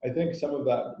out, I think some of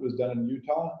that was done in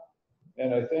Utah,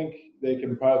 and I think they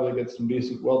can probably get some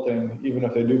decent wilting even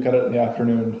if they do cut it in the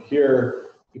afternoon.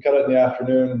 Here, if you cut it in the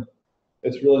afternoon,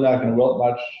 it's really not going to wilt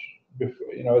much.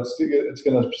 You know, it's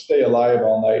going to stay alive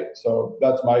all night. So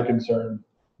that's my concern.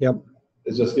 Yep.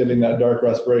 Is just getting that dark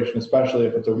respiration, especially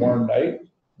if it's a warm night.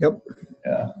 Yep.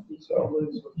 Yeah. So.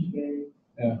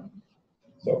 Yeah.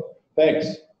 So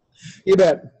thanks. You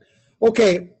bet.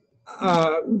 Okay.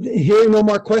 Hearing no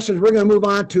more questions, we're going to move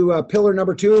on to pillar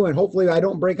number 2, and hopefully I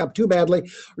don't break up too badly.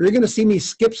 You're going to see me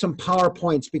skip some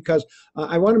PowerPoints because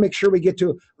I want to make sure we get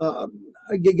to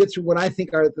get through what I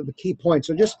think are the key points.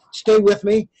 So just stay with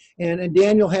me, and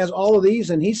Daniel has all of these,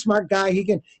 and he's a smart guy. He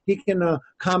can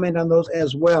comment on those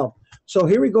as well. So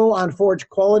here we go on forage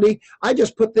quality. I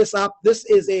just put this up. This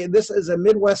is a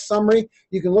Midwest summary.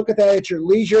 You can look at that at your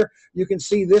leisure. You can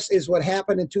see this is what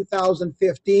happened in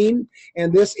 2015,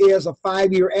 and this is a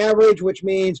 5-year average, which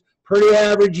means pretty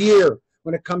average year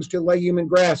when it comes to legume and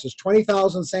grasses.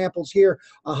 20,000 samples here,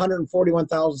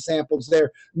 141,000 samples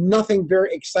there. Nothing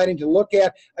very exciting to look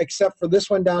at except for this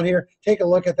one down here. Take a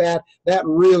look at that. That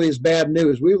really is bad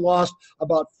news. We lost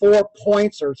about 4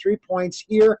 points or 3 points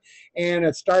here, and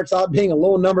it starts out being a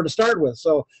low number to start with.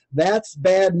 So that's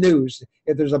bad news.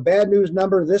 If there's a bad news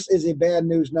number, this is a bad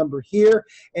news number here.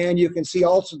 And you can see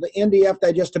also the NDF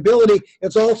digestibility.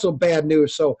 It's also bad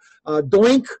news. So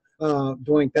doink,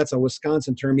 that's a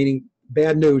Wisconsin term meaning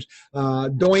bad news.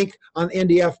 Doink on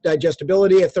NDF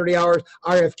digestibility at 30 hours.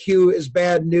 RFQ is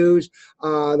bad news.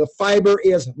 The fiber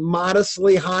is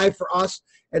modestly high for us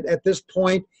at this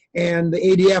point, and the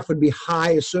ADF would be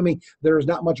high, assuming there's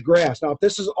not much grass. Now, if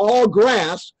this is all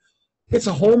grass, it's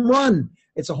a home run.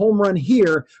 It's a home run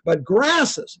here, but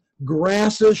grasses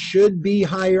should be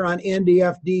higher on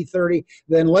NDF D30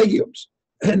 than legumes,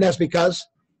 and that's because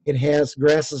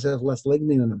grasses have less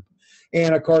lignin in them.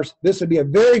 And of course, this would be a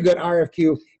very good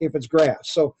RFQ if it's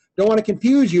grass. So don't want to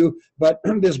confuse you, but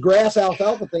this grass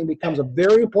alfalfa thing becomes a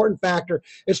very important factor,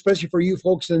 especially for you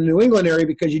folks in the New England area,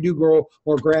 because you do grow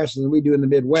more grasses than we do in the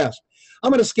Midwest.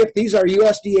 I'm going to skip. These are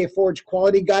USDA forage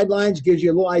quality guidelines. Gives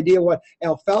you a little idea what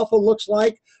alfalfa looks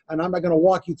like. And I'm not going to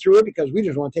walk you through it because we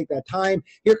just want to take that time.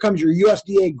 Here comes your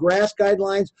USDA grass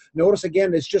guidelines. Notice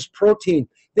again, it's just protein.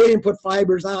 They didn't put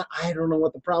fibers on. I don't know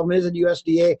what the problem is at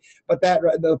USDA, but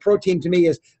the protein to me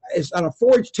is on a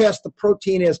forage test, the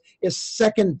protein is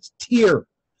second tier.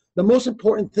 The most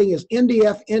important thing is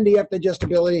NDF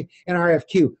digestibility, and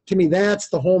RFQ. To me, that's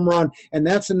the home run, and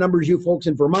that's the numbers you folks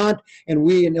in Vermont and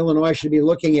we in Illinois should be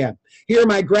looking at. Here are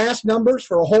my grass numbers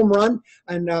for a home run,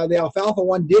 and the alfalfa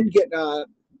one did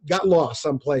got lost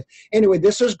someplace. Anyway,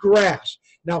 this is grass.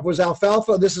 Now, if it was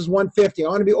alfalfa, this is 150. I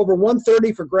want to be over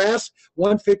 130 for grass,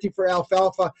 150 for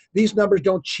alfalfa. These numbers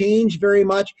don't change very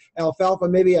much. Alfalfa,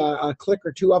 maybe a click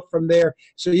or two up from there.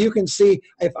 So you can see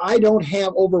if I don't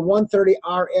have over 130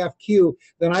 RFQ,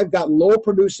 then I've got low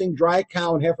producing dry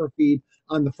cow and heifer feed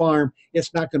on the farm.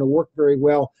 It's not going to work very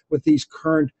well with these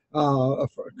current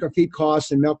feed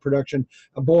costs and milk production.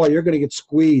 Boy, you're going to get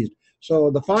squeezed.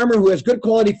 So the farmer who has good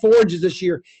quality forages this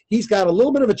year, he's got a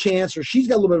little bit of a chance, or she's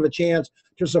got a little bit of a chance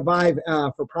to survive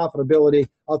for profitability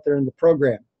out there in the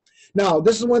program. Now,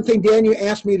 this is one thing Daniel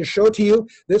asked me to show to you.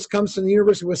 This comes from the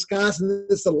University of Wisconsin.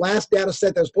 This is the last data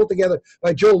set that was pulled together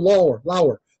by Joe Lauer.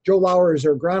 Joe Lauer is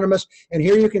their agronomist. And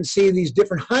here you can see these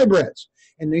different hybrids.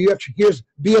 And here's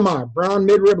BMR, brown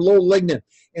midrib, low lignin.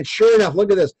 And sure enough,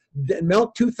 look at this,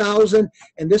 milk 2000,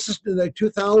 and this is the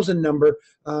 2000 number.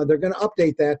 They're going to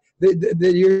update that.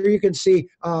 You can see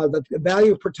the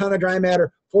value per ton of dry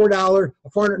matter, $4,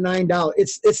 $409.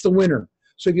 It's the winner.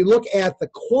 So if you look at the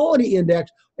quality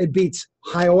index, it beats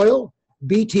high oil,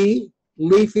 BT,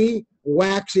 leafy,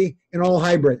 waxy, and all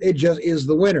hybrid. It just is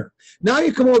the winner. Now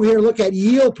you come over here and look at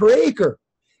yield per acre.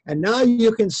 And now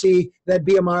you can see that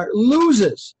BMR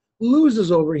loses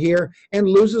over here and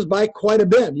loses by quite a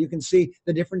bit. You can see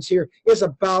the difference here is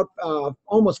about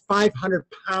almost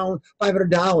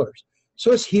 $500.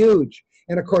 So it's huge.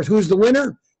 And of course, who's the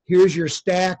winner? Here's your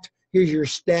stacked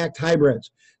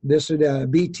hybrids. This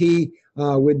would BT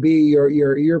would be your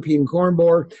European corn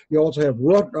borer. You also have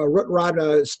root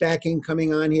rot stacking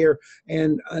coming on here,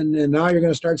 and now you're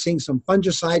going to start seeing some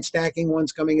fungicide stacking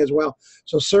ones coming as well.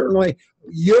 So certainly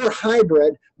your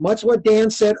hybrid, much what Dan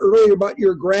said earlier about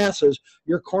your grasses,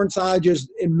 your corn silages,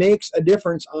 it makes a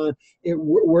difference on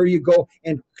where you go.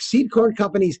 And seed corn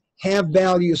companies have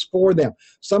values for them.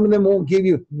 Some of them won't give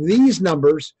you these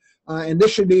numbers. And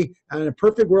this should be, in a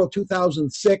perfect world,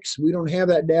 2006. We don't have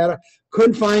that data.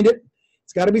 Couldn't find it.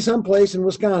 It's got to be someplace in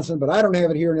Wisconsin, but I don't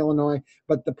have it here in Illinois.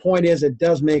 But the point is, it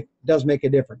does make a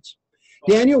difference.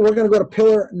 Daniel, we're going to go to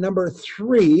pillar number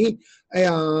 3.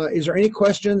 Is there any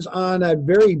questions on a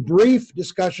very brief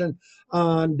discussion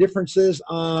on differences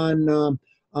on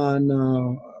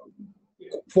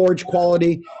forage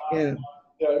quality?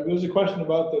 Yeah, there's a question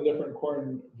about the different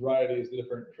corn varieties, the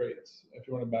different traits. If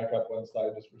you want to back up one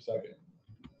slide just for a second.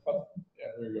 Oh, yeah,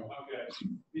 there you go. Okay.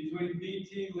 Between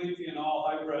BT, leafy, and all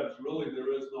hybrids, really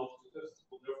there is no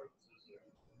statistical differences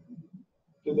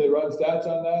there. Did they run stats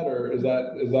on that, or is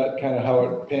that kind of how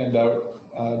it panned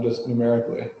out, just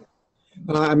numerically?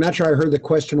 I'm not sure I heard the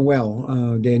question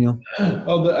well, Daniel.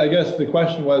 Well, I guess the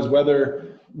question was whether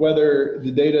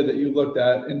the data that you looked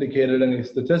at indicated any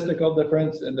statistical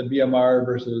difference in the BMR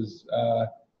versus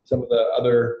some of the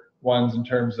other ones in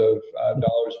terms of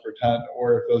dollars per ton,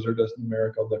 or if those are just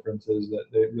numerical differences that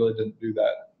they really didn't do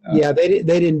that. Yeah, they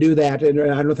didn't do that, and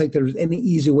I don't think there's any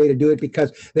easy way to do it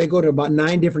because they go to about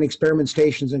 9 different experiment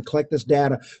stations and collect this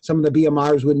data. Some of the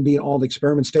BMRs wouldn't be in all the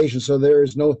experiment stations, so there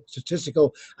is no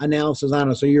statistical analysis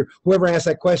on it. So whoever asked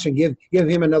that question, give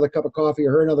him another cup of coffee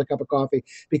or her another cup of coffee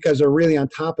because they're really on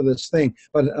top of this thing.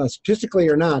 But statistically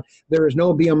or not, there is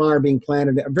no BMR being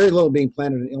planted, very little being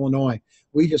planted in Illinois.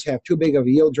 We just have too big of a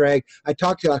yield drag. I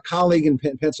talked to a colleague in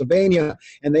Pennsylvania,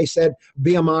 and they said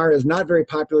BMR is not very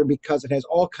popular because it has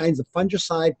all kinds of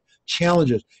fungicide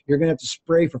challenges. You're going to have to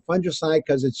spray for fungicide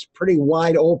because it's pretty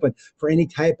wide open for any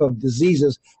type of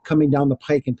diseases coming down the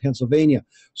pike in Pennsylvania.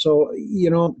 So,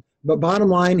 but bottom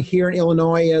line here in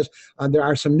Illinois is there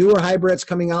are some newer hybrids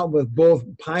coming out with both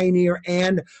Pioneer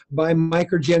and by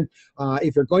Microgen.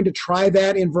 If you're going to try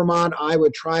that in Vermont, I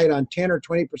would try it on 10 or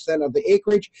 20% of the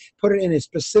acreage. Put it in a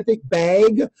specific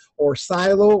bag or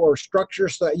silo or structure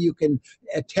so that you can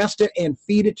test it and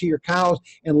feed it to your cows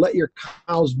and let your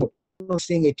cows vote.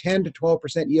 Seeing a 10 to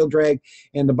 12% yield drag,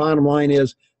 and the bottom line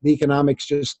is the economics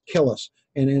just kill us.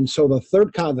 And so the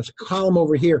third column, this column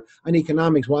over here on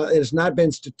economics, while it has not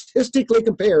been statistically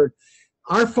compared,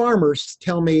 our farmers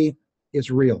tell me it's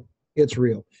real. It's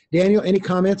real. Daniel, any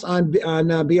comments on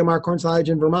BMR corn silage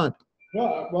in Vermont?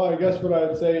 No, well, I guess what I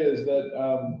would say is that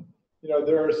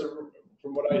there are some,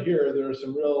 from what I hear, there are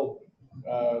some real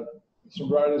some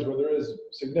varieties where there is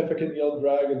significant yield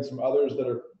drag, and some others that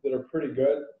are pretty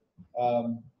good.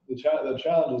 The challenge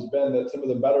has been that some of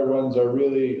the better ones are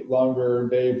really longer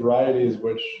day varieties,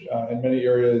 which in many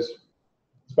areas,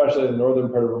 especially in the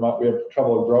northern part of Vermont, we have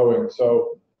trouble growing.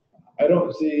 So I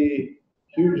don't see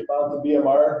huge amounts of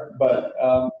BMR, but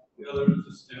there is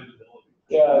a standability.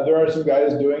 Yeah, there are some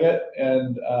guys doing it,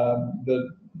 and the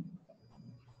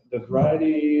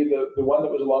variety, the one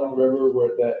that was along the river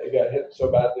where it got hit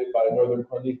so badly by northern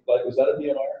cornleaf blight, was that a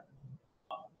BMR?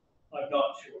 I'm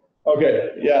not sure.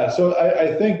 Okay, yeah, so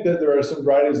I think that there are some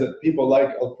varieties that people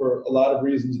like for a lot of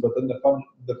reasons, but then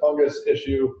the fungus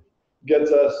issue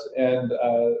gets us, and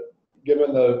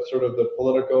given the sort of the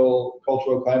political,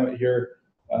 cultural climate here,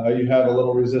 you have a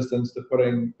little resistance to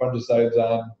putting fungicides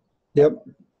on. Yep.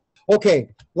 Okay,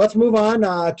 let's move on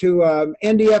to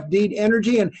NDF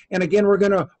energy, and again we're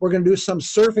gonna do some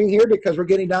surfing here because we're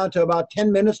getting down to about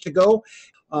 10 minutes to go.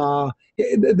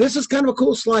 This is kind of a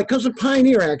cool slide. It comes from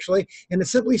Pioneer actually, and it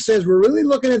simply says we're really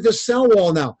looking at this cell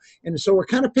wall now, and so we're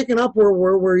kind of picking up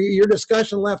where your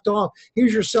discussion left off.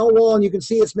 Here's your cell wall, and you can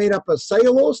see it's made up of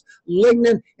cellulose,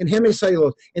 lignin, and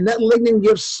hemicellulose, and that lignin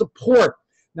gives support.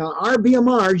 Now, our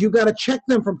BMRs, you've got to check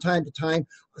them from time to time.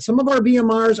 Some of our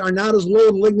BMRs are not as low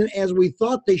in lignin as we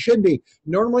thought they should be.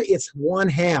 Normally, it's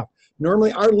 1/2.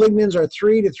 Normally, our lignins are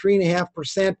 3 to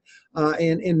 3.5%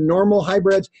 in normal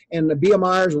hybrids, and the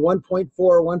BMR is 1.4,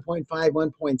 1.5,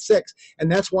 1.6.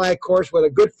 And that's why, of course, with a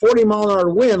good 40-mile-an-hour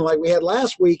wind like we had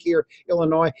last week here in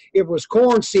Illinois, if it was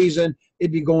corn season,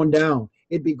 it'd be going down.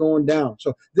 It'd be going down.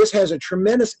 So this has a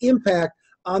tremendous impact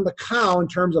on the cow in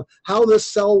terms of how this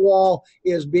cell wall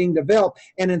is being developed.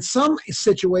 And in some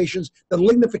situations, the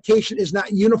lignification is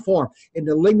not uniform, and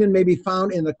the lignin may be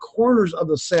found in the corners of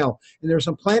the cell. And there's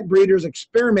some plant breeders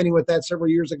experimenting with that several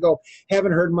years ago.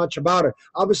 Haven't heard much about it.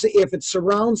 Obviously, if it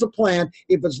surrounds the plant,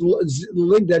 if its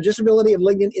digestibility of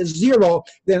lignin is 0,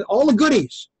 then all the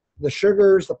goodies, the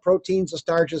sugars, the proteins, the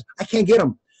starches, I can't get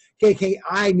them.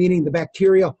 KKI meaning the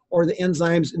bacteria or the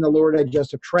enzymes in the lower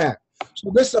digestive tract.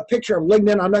 So this is a picture of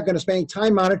lignin. I'm not going to spend any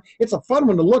time on it. It's a fun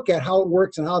one to look at how it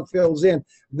works and how it fills in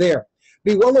there.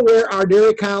 Be well aware our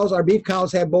dairy cows, our beef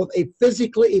cows have both a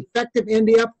physically effective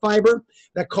NDF fiber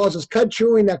that causes cud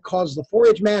chewing, that causes the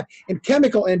forage mat, and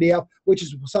chemical NDF, which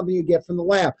is something you get from the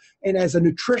lab. And as a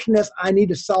nutritionist, I need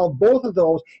to solve both of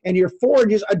those, and your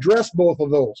forages address both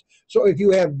of those. So if you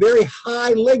have very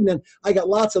high lignin, I got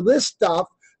lots of this stuff.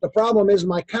 The problem is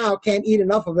my cow can't eat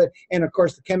enough of it, and of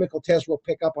course the chemical test will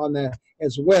pick up on that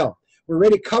as well. We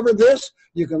already covered this.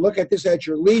 You can look at this at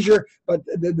your leisure, but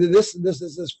this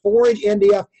forage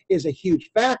NDF is a huge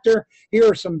factor.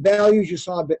 Here are some values you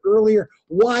saw a bit earlier.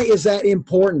 Why is that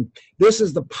important? This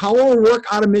is the power work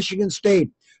out of Michigan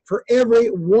State. For every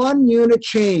 1 unit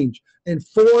change in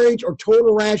forage or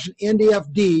total ration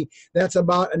NDFD, that's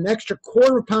about an extra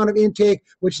quarter pound of intake,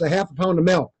 which is a half a pound of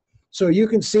milk. So you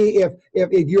can see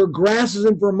if your grasses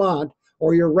in Vermont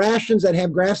or your rations that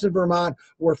have grass in Vermont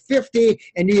were 50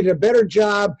 and you did a better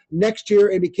job, next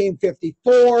year it became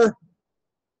 54,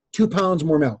 2 pounds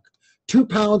more milk. 2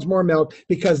 pounds more milk,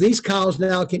 because these cows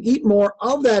now can eat more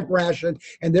of that ration,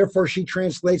 and therefore she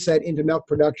translates that into milk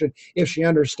production if she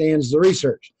understands the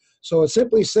research. So it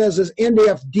simply says this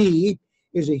NDFD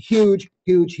is a huge,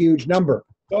 huge, huge number.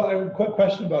 So I have a quick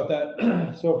question about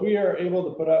that. So if we are able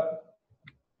to put up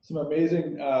some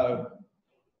amazing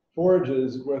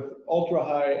forages with ultra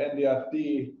high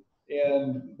NDFD,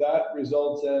 and that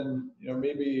results in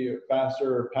maybe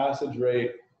faster passage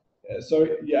rate. So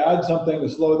you add something to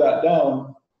slow that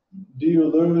down. Do you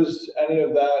lose any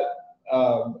of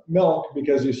that milk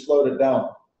because you slowed it down?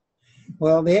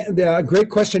 Well, the great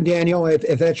question, Daniel.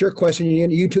 If that's your question,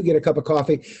 you too get a cup of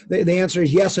coffee. The answer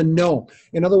is yes and no.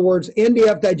 In other words,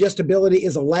 NDF digestibility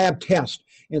is a lab test.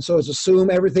 And so it's assume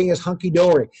everything is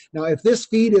hunky-dory. Now, if this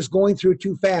feed is going through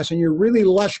too fast, and your really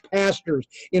lush pastures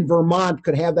in Vermont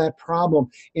could have that problem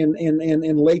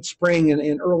in late spring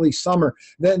and early summer,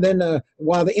 then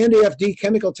while the NDFD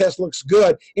chemical test looks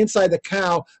good, inside the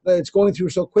cow, it's going through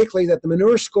so quickly that the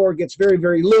manure score gets very,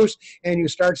 very loose, and you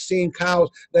start seeing cows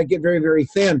that get very, very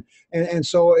thin. And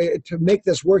so to make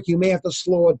this work, you may have to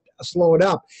slow it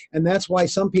up. And that's why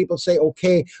some people say,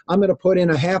 okay, I'm going to put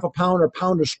in a half a pound or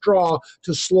pound of straw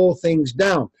to slow things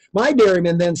down. My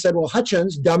dairyman then said, well,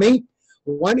 Hutjens, dummy,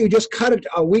 why don't you just cut it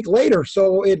a week later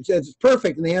so it's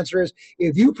perfect? And the answer is,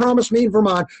 if you promise me in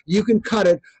Vermont you can cut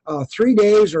it 3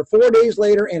 days or 4 days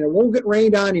later and it won't get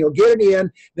rained on, you'll get it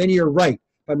in, then you're right.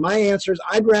 But my answer is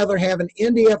I'd rather have an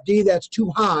NDFD that's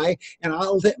too high, and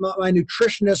I'll let my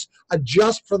nutritionist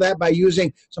adjust for that by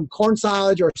using some corn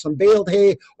silage or some baled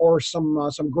hay or some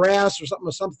grass or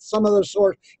some other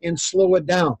sort, and slow it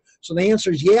down. So the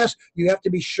answer is yes. You have to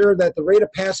be sure that the rate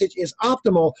of passage is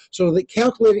optimal, so the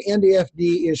calculated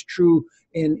NDFD is true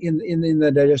in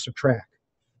the digestive tract.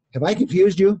 Have I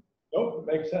confused you? Nope,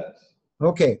 it makes sense.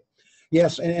 Okay.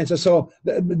 Yes, and so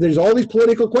there's all these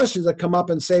political questions that come up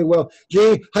and say, well,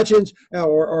 gee, Hutjens,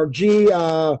 or gee,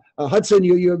 Hudson,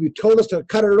 you told us to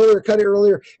cut it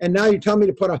earlier, and now you tell me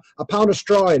to put a pound of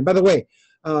straw in. By the way,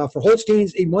 for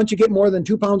Holsteins, once you get more than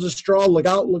 2 pounds of straw, look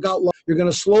out, you're going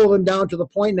to slow them down to the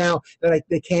point now that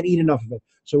they can't eat enough of it.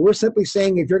 So we're simply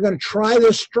saying, if you're going to try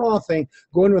this straw thing,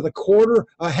 go in with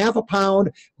half a pound,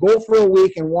 go for a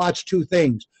week, and watch 2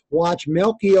 things. Watch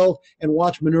milk yield and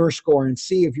watch manure score, and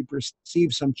see if you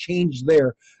perceive some change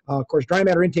there. Of course, dry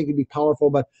matter intake can be powerful,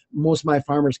 but most of my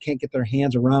farmers can't get their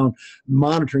hands around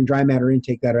monitoring dry matter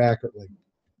intake that accurately.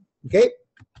 Okay?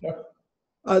 Yep.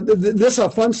 This is a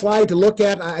fun slide to look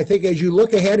at. I think as you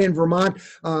look ahead in Vermont,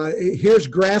 here's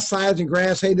grass size and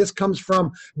grass hay. This comes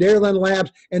from Dairyland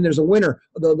Labs, and there's a winner.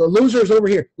 The loser is over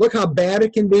here. Look how bad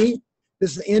it can be.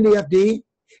 This is NDFD.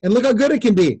 And look how good it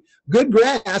can be. Good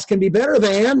grass can be better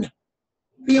than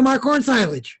BMR corn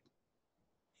silage.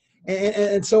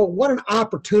 And so what an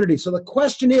opportunity. So the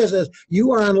question is, as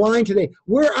you are online today,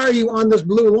 where are you on this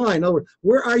blue line? In other words,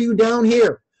 where are you down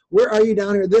here? Where are you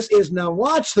down here? This is, now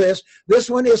watch this. This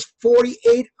one is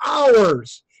 48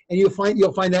 hours. And you'll find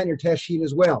that in your test sheet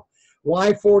as well.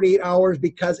 Why 48 hours?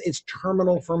 Because it's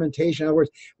terminal fermentation. In other words,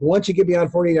 once you get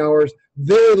beyond 48 hours,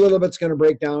 very little of it's going to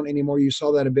break down anymore. You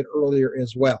saw that a bit earlier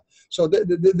as well. So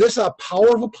this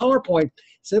powerful PowerPoint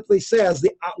simply says,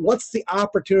 what's the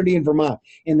opportunity in Vermont?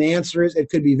 And the answer is it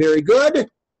could be very good,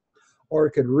 or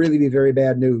it could really be very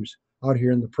bad news out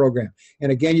here in the program.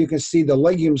 And again, you can see the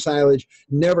legume silage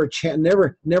never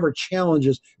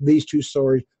challenges these two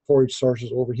forage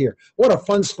sources over here. What a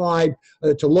fun slide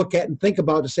to look at and think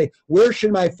about, to say, where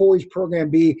should my forage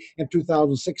program be in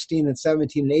 2016 and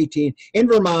 17 and 18 in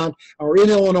Vermont or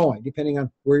in Illinois, depending on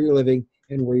where you're living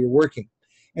and where you're working.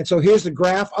 And so here's the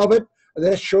graph of it.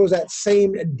 That shows that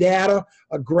same data,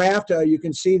 a graph. You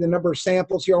can see the number of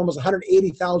samples here, almost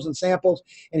 180,000 samples.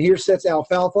 And here sits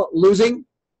alfalfa losing.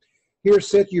 Here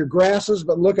sit your grasses,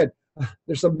 but look at,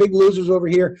 there's some big losers over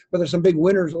here, but there's some big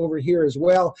winners over here as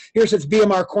well. Here sits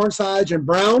BMR corn silage and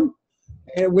brown,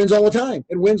 and it wins all the time.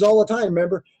 It wins all the time,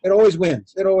 remember? It always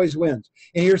wins. It always wins.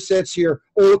 And here sits your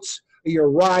oats, your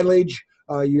rylage,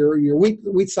 your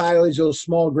wheat silage, those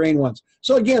small grain ones.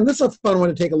 So again, this is a fun one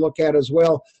to take a look at as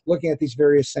well, looking at these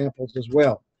various samples as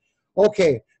well.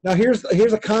 Okay, now here's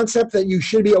a concept that you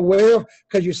should be aware of,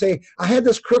 because you say, I had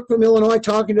this crook from Illinois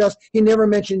talking to us, he never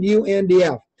mentioned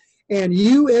UNDF. And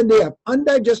UNDF,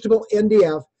 undigestible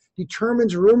NDF,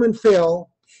 determines rumen fill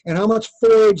and how much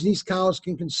forage these cows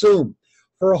can consume.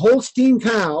 For a Holstein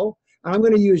cow, I'm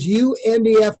going to use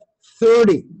UNDF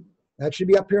 30. That should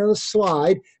be up here on the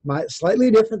slide.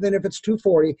 Slightly different than if it's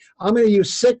 240. I'm going to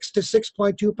use 6 to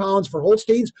 6.2 pounds for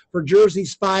Holsteins. For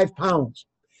Jerseys, 5 pounds.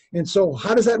 And so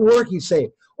how does that work? You say,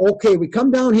 okay, we come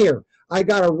down here. I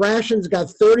got a ration's got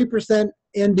 30%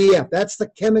 NDF. That's the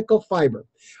chemical fiber.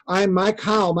 My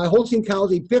Holstein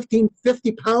cows eat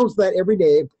 50 pounds of that every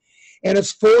day, and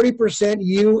it's 40%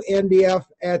 UNDF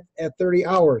at 30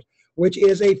 hours, which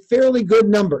is a fairly good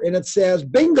number. And it says,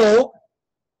 bingo,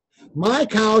 my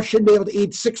cow should be able to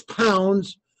eat 6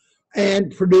 pounds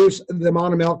and produce the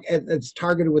amount of milk that's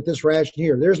targeted with this ration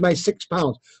here. There's my 6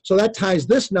 pounds. So that ties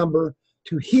this number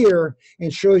to here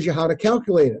and shows you how to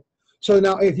calculate it. So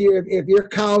now if your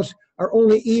cows are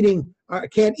only eating,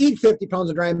 can't eat 50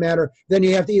 pounds of dry matter, then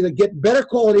you have to either get better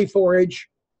quality forage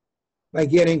by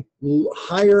getting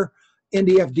higher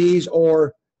NDFDs,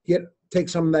 or take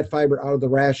some of that fiber out of the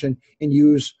ration and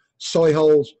use soy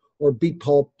hulls or beet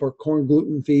pulp or corn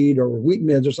gluten feed or wheat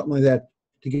mids or something like that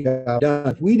to get that done.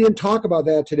 If we didn't talk about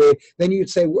that today, then you'd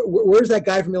say, where's that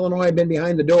guy from Illinois been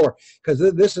behind the door? Because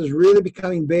this is really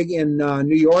becoming big in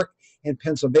New York and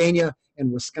Pennsylvania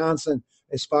and Wisconsin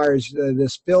as far as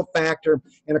this fill factor.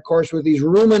 And of course, with these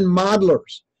rumen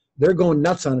modelers, they're going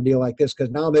nuts on a deal like this,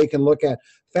 because now they can look at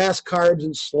fast carbs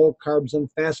and slow carbs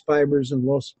and fast fibers and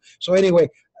low. So anyway,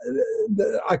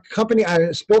 a company,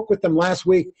 I spoke with them last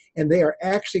week, and they are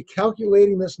actually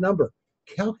calculating this number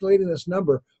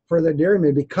for their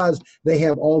dairymen, because they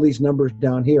have all these numbers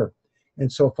down here.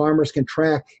 And so farmers can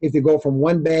track, if they go from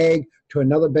one bag to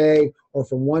another bag or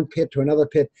from one pit to another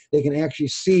pit, they can actually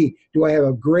see, do I have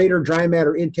a greater dry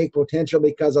matter intake potential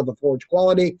because of the forage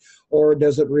quality, or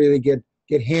does it really get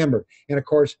hammered? And of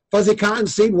course, fuzzy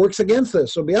cottonseed works against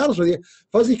this. So to be honest with you,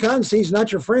 fuzzy cottonseed is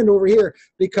not your friend over here,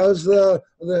 because the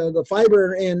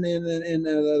fiber in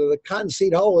the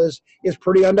cottonseed hull is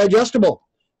pretty undigestible.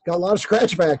 Got a lot of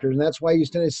scratch factors, and that's why you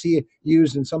tend to see it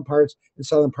used in some parts, in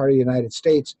southern part of the United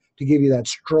States, to give you that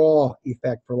straw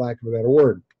effect, for lack of a better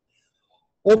word.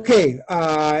 Okay,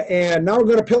 and now we're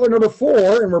going to pillar number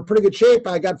 4, and we're in pretty good shape.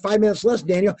 I got 5 minutes left,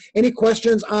 Daniel. Any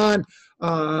questions on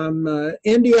NDFD,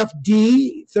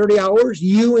 30 hours,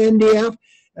 UNDF?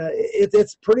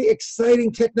 It's pretty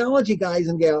exciting technology, guys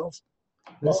and gals.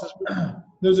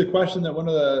 There's a question that one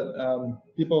of the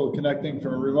people connecting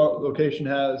from a remote location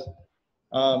has.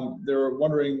 They're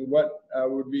wondering what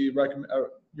would be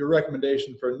your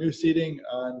recommendation for new seeding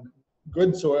on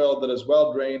good soil that is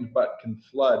well drained but can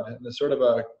flood. And there's sort of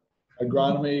a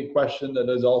agronomy question that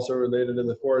is also related to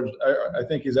the forage. I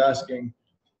think he's asking,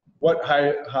 what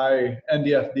high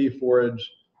NDFD forage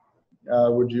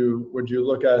would you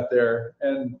look at there?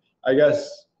 And I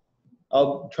guess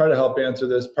I'll try to help answer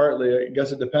this partly. I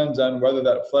guess it depends on whether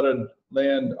that flooded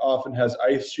land often has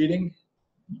ice sheeting.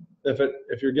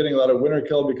 If you're getting a lot of winter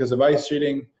kill because of ice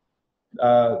sheeting,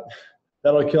 that'll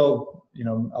kill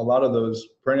a lot of those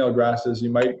perennial grasses.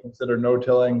 You might consider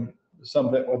no-tilling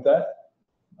something with that.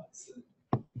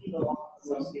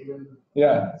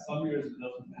 Yeah. Some years it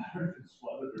doesn't matter if it's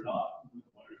flooded or not.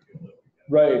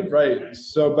 Right.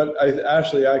 So, but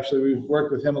actually, we've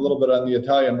worked with him a little bit on the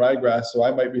Italian ryegrass. So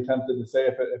I might be tempted to say,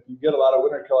 if you get a lot of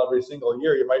winter kill every single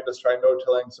year, you might just try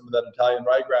no-tilling some of that Italian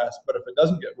ryegrass. But if it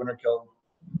doesn't get winter kill,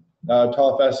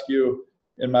 tall fescue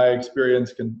in my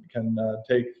experience, can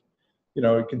take,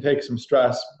 it can take some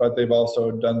stress, but they've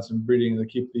also done some breeding to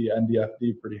keep the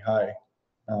NDFD pretty high.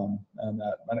 And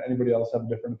that. Anybody else have a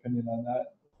different opinion on that?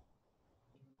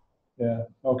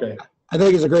 Yeah. Okay. I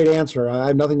think it's a great answer. I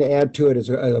have nothing to add to it. It's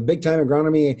a big time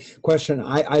agronomy question.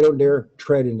 I don't dare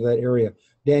tread into that area.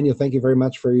 Daniel, thank you very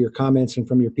much for your comments and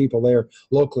from your people there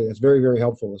locally. It's very, very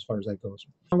helpful as far as that goes.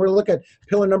 And we're going to look at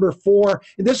pillar number 4.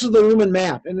 And this is the rumen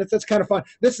map, and that's kind of fun.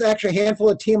 This is actually a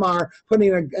handful of TMR put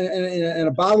in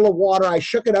a bottle of water. I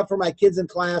shook it up for my kids in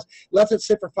class, left it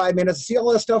sit for 5 minutes. See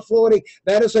all that stuff floating?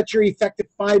 That is what your effective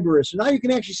fiber is. So now you can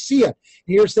actually see it.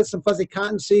 Here sits some fuzzy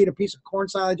cottonseed, a piece of corn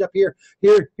silage up here.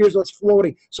 Here's what's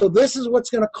floating. So this is what's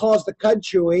going to cause the cud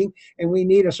chewing, and we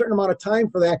need a certain amount of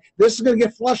time for that. This is going to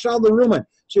get flushed out of the rumen.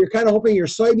 So you're kind of hoping your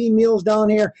soybean meal's down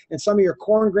here and some of your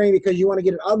corn grain, because you want to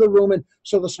get it out of the rumen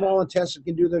so the small intestine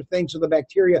can do their thing, so the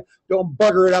bacteria don't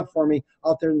bugger it up for me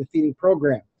out there in the feeding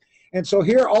program. And so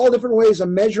here are all different ways of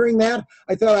measuring that.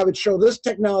 I thought I would show this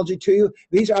technology to you.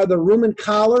 These are the rumen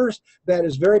collars that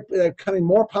is becoming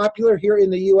more popular here in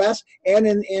the U.S. and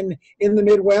in the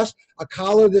Midwest.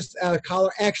 This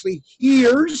collar actually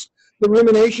hears the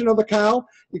rumination of the cow.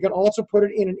 You can also put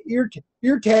it in an ear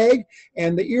tag,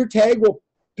 and the ear tag will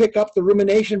pick up the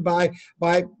rumination by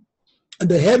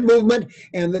the head movement.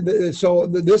 And so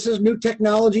this is new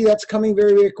technology that's coming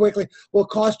very, very quickly. Will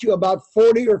cost you about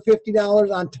 $40 or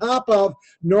 $50 on top of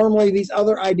normally these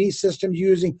other ID systems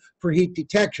using for heat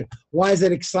detection. Why is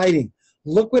that exciting?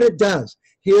 Look what it does.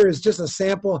 Here is just a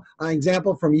sample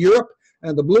example from Europe.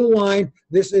 And the blue line,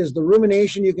 this is the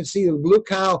rumination. You can see the blue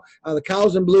cow. The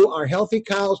cows in blue are healthy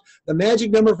cows. The magic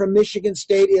number from Michigan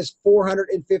State is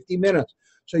 450 minutes.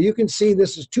 So you can see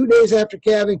this is 2 days after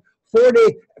calving, 4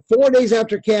 days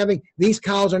after calving. These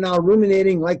cows are now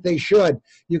ruminating like they should.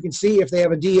 You can see if they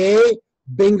have a DA,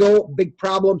 bingo, big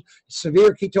problems,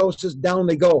 severe ketosis, down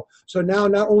they go. So now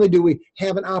not only do we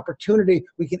have an opportunity,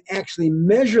 we can actually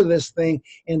measure this thing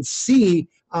and see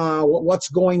what's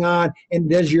going on, and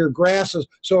does your grasses.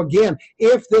 So again,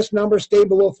 if this number stayed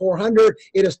below 400,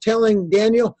 it is telling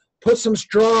Daniel, put some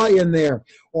straw in there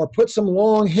or put some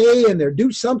long hay in there.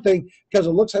 Do something, because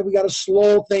it looks like we got to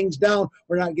slow things down.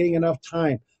 We're not getting enough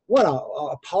time. What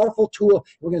a powerful tool.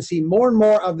 We're going to see more and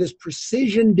more of this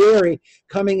precision dairy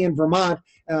coming in Vermont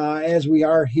as we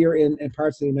are here in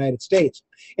parts of the United States.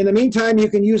 In the meantime, you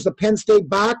can use the Penn State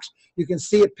box. You can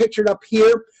see it pictured up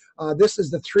here. This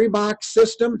is the 3-box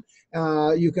system.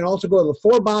 You can also go to the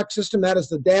 4-box system. That is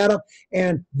the data.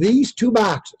 And these 2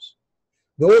 boxes,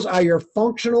 those are your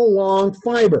functional long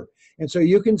fiber. And so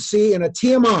you can see in a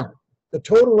TMR, the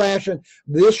total ration,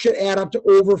 this should add up to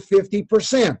over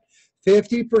 50%.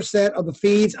 50% of the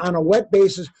feeds on a wet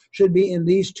basis should be in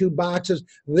these 2 boxes.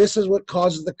 This is what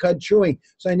causes the cud chewing.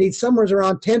 So I need somewhere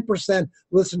around 10%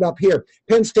 listed up here.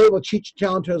 Penn State will cheat you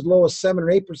down to as low as 7 or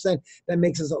 8%. That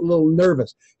makes us a little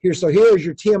nervous. So here is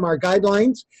your TMR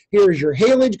guidelines. Here is your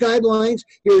haylage guidelines.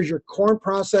 Here is your corn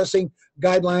processing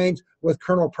guidelines with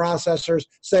kernel processors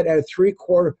set at a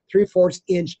 3/4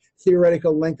 inch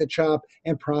theoretical length of chop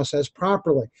and process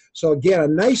properly. So again, a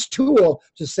nice tool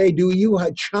to say, do you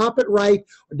chop it right?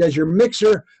 Or does your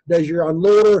mixer, does your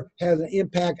unloader have an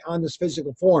impact on this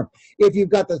physical form? If you've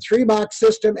got the 3-box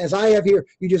system, as I have here,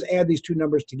 you just add these 2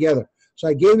 numbers together. So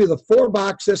I gave you the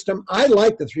 4-box system. I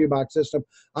like the 3-box system.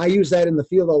 I use that in the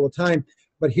field all the time.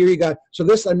 But here you got, so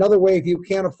this is another way, if you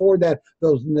can't afford that,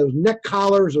 those neck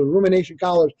collars or rumination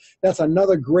collars, that's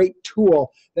another great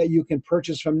tool that you can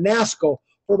purchase from NASCO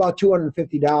for about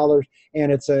 $250,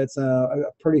 and it's a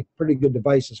pretty good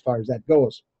device as far as that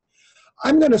goes.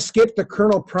 I'm going to skip the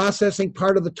kernel processing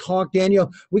part of the talk,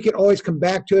 Daniel. We can always come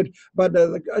back to it, but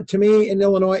to me, in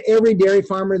Illinois, every dairy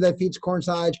farmer that feeds corn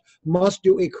silage must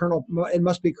do a kernel. It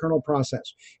must be kernel process.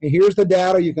 And here's the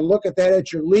data. You can look at that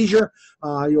at your leisure.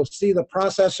 You'll see the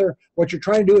processor. What you're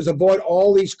trying to do is avoid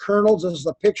all these kernels. This is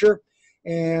the picture.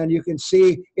 And you can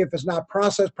see if it's not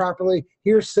processed properly,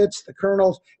 here sits the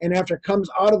kernels, and after it comes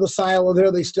out of the silo,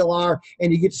 there they still are,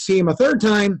 and you get to see them a third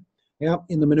time,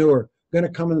 in the manure. Going to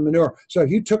come in the manure. So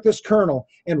if you took this kernel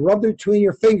and rubbed it between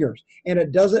your fingers and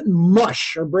it doesn't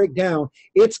mush or break down,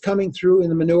 it's coming through in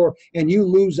the manure, and you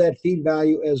lose that feed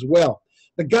value as well.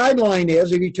 The guideline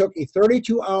is, if you took a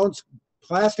 32-ounce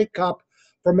plastic cup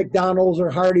from McDonald's or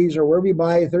Hardee's or wherever you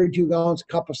buy a 32-ounce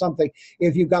cup of something,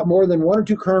 if you've got more than 1 or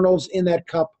 2 kernels in that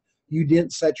cup, you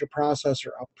didn't set your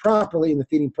processor up properly in the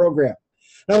feeding program.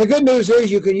 Now the good news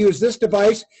is you can use this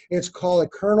device. It's called a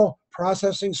kernel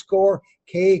processing score,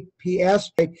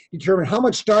 KPS, determine how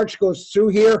much starch goes through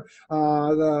here.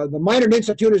 The Minard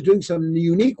Institute is doing some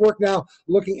unique work now,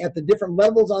 looking at the different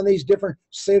levels on these different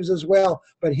sieves as well.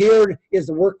 But here is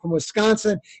the work from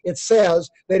Wisconsin. It says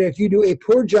that if you do a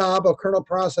poor job of kernel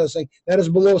processing, that is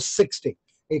below 60.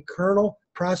 A kernel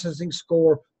processing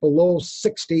score below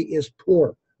 60 is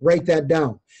poor. Write that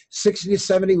down. 60 to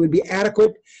 70 would be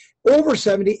adequate. Over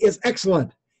 70 is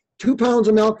excellent. 2 pounds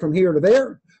of milk from here to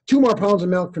there, 2 more pounds of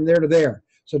milk from there to there.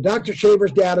 So Dr.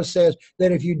 Shaver's data says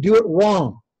that if you do it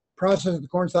wrong, processing the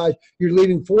corn silage, you're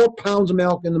leaving 4 pounds of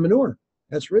milk in the manure.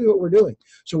 That's really what we're doing.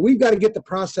 So we've got to get the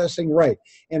processing right.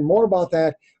 And more about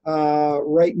that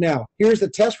right now. Here's the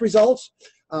test results.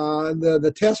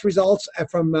 The test results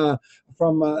from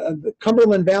the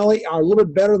Cumberland Valley are a little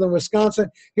bit better than Wisconsin.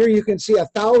 Here you can see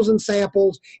 1,000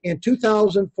 samples in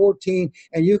 2014,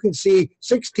 and you can see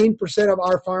 16% of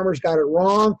our farmers got it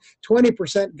wrong,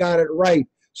 20% got it right.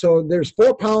 So there's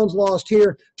 4 pounds lost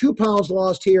here, 2 pounds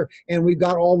lost here, and we've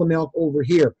got all the milk over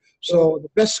here. So the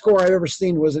best score I've ever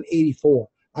seen was an 84.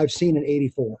 I've seen an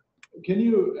 84. Can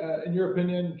you, in your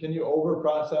opinion, can you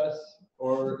over-process,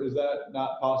 or is that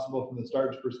not possible from the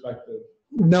starch perspective?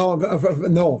 No,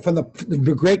 no. From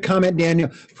the great comment, Daniel.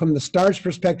 From the starch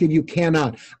perspective, you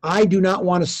cannot. I do not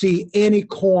want to see any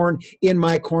corn in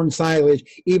my corn silage,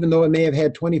 even though it may have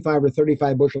had 25 or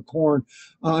 35 bushel corn.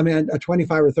 I mean, a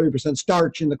 25 or 30%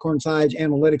 starch in the corn silage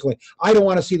analytically. I don't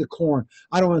want to see the corn.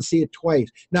 I don't want to see it twice.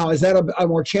 Now, is that a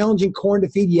more challenging corn to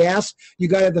feed? Yes. You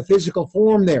got to have the physical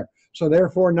form there. So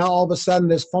therefore, now all of a sudden,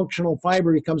 this functional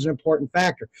fiber becomes an important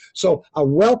factor. So a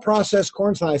well-processed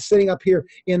corn silage sitting up here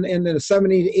in the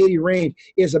 70 to 80 range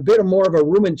is a bit more of a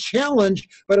rumen challenge,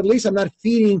 but at least I'm not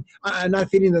feeding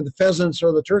the pheasants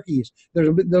or the turkeys.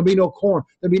 There'll be no corn.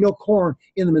 There'll be no corn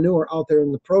in the manure out there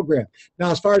in the program.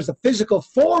 Now, as far as the physical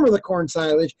form of the corn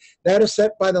silage, that is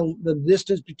set by the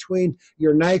distance between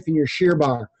your knife and your shear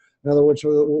bar. In other words,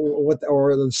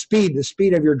 or the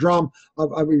speed of your drum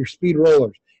of your speed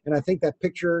rollers. And I think that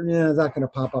picture is not going to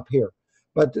pop up here.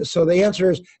 But so the answer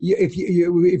is, if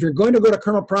you're going to go to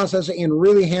kernel processing and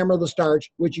really hammer the starch,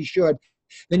 which you should,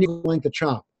 then you can length the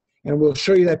chop. And we'll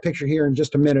show you that picture here in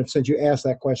just a minute since you asked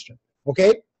that question.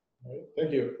 Okay? All right,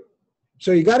 thank you.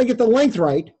 So you got to get the length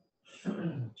right.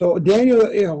 So Daniel,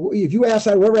 if you asked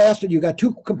that, whoever asked it, you got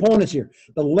 2 components here: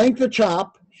 the length of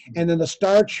chop and then the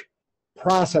starch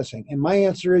processing. And my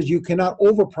answer is you cannot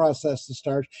over-process the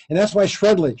starch, and that's why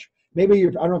shredlage. Maybe I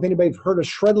don't know if anybody's heard of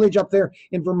shredlage up there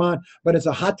in Vermont, but it's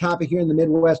a hot topic here in the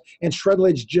Midwest, and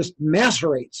shredlage just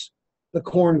macerates the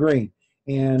corn grain.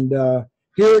 And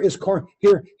here is corn.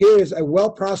 Here is a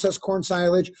well-processed corn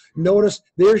silage. Notice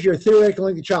there's your theoretical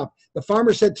length of chop. The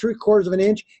farmer said 3/4 of an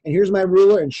inch, and here's my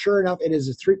ruler, and sure enough, it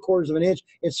is 3/4 of an inch.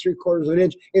 It's 3/4 of an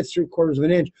inch. It's 3/4 of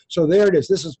an inch. So there it is.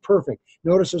 This is perfect.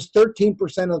 Notice there's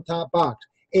 13% of the top box,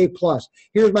 A+.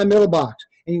 Here's my middle box.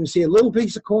 And you can see a little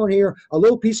piece of corn here, a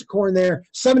little piece of corn there,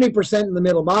 70% in the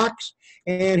middle box.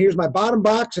 And here's my bottom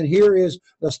box, and here is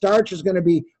the starch is going to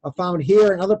be found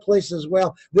here and other places as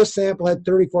well. This sample had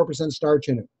 34% starch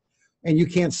in it. And you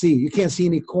can't see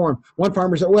any corn. One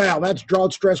farmer said, well, that's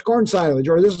drought-stressed corn silage,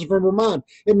 or this is from Vermont.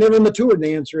 It never matured. And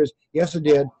the answer is, yes, it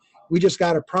did. We just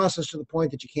got to process to the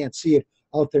point that you can't see it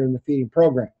out there in the feeding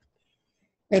program.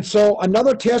 And so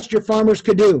another test your farmers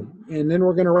could do, and then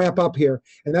we're going to wrap up here,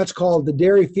 and that's called the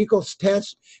dairy fecal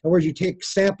test, and where you take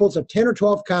samples of 10 or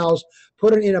 12 cows,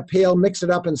 put it in a pail, mix it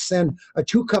up, and send a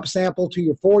 2-cup sample to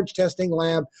your forage testing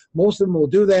lab. Most of them will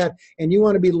do that, and you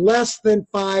want to be less than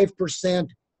 5%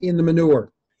 in the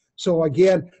manure. So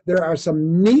again, there are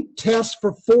some neat tests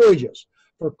for forages,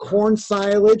 for corn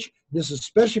silage. This is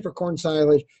especially for corn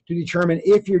silage to determine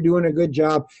if you're doing a good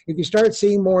job. If you start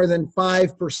seeing more than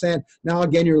 5%, now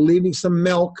again, you're leaving some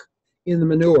milk in the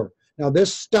manure. Now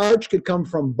this starch could come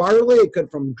from barley, it could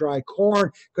from dry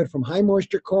corn, could from high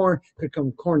moisture corn, could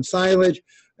come corn silage,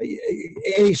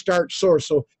 any starch source.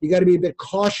 So you got to be a bit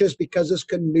cautious because this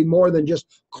couldn't be more than just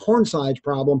corn silage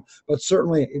problem, but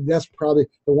certainly that's probably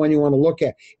the one you want to look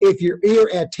at. If you're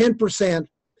at 10%,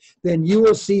 then you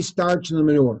will see starch in the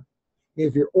manure.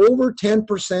 If you're over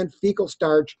 10% fecal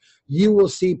starch, you will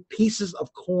see pieces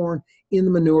of corn in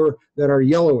the manure that are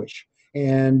yellowish.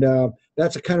 And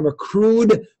that's a kind of a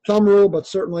crude thumb rule, but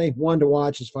certainly one to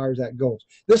watch as far as that goes.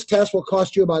 This test will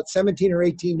cost you about $17 or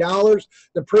 $18.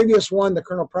 The previous one, the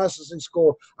kernel processing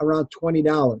score, around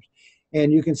 $20.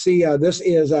 And you can see this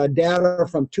is data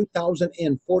from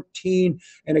 2014,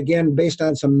 and again, based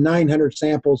on some 900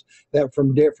 samples that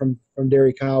from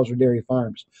dairy cows or dairy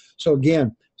farms. So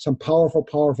again, some powerful,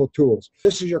 powerful tools.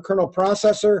 This is your kernel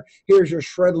processor. Here's your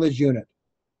shredlage unit.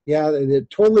 Yeah, they're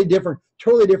totally different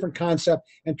totally different concept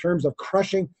in terms of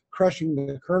crushing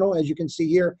the kernel, as you can see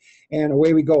here, and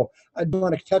away we go. I do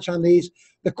want to touch on these.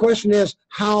 The question is,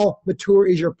 how mature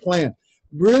is your plant?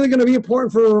 Really going to be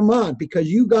important for Vermont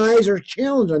because you guys are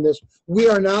challenged on this. We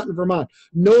are not in Vermont.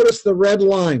 Notice the red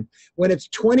line. When it's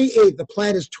 28, the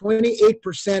plant is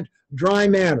 28% dry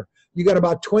matter. You got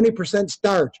about 20%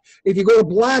 starch. If you go to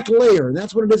black layer, and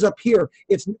that's what it is up here,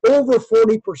 it's over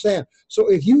 40%.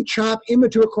 So if you chop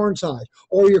immature corn size,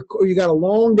 or you got a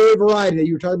long day variety that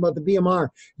you were talking about the BMR,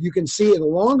 you can see the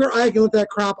longer I can let that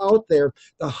crop out there,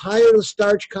 the higher the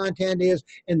starch content is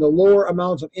and the lower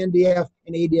amounts of NDF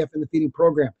and ADF in the feeding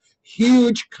program.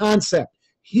 Huge concept.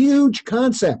 Huge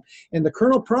concept. And the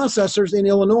kernel processors in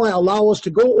Illinois allow us to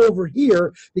go over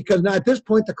here because now at this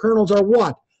point the kernels are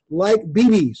what? Like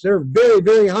BBs. They're very,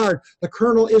 very hard. The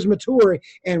kernel is maturing,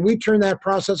 and we turn that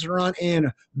processor on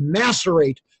and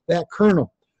macerate that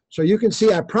kernel. So you can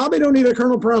see I probably don't need a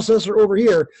kernel processor over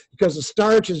here because the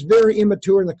starch is very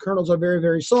immature and the kernels are very,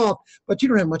 very soft, but you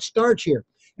don't have much starch here.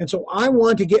 And so I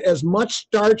want to get as much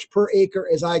starch per acre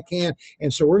as I can.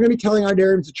 And so we're going to be telling our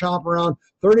dairymen to chop around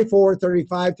 34,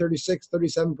 35, 36,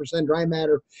 37% dry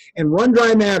matter and run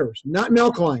dry matters, not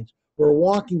milk lines. We're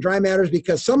walking dry matters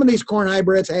because some of these corn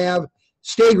hybrids have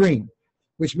stay green,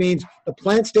 which means the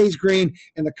plant stays green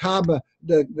and the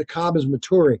cob is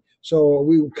maturing. So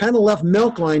we kind of left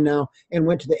milk line now and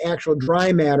went to the actual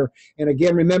dry matter. And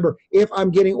again, remember, if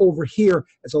I'm getting over here,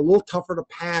 it's a little tougher to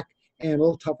pack and a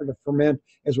little tougher to ferment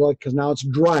as well because now it's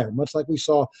drier, much like we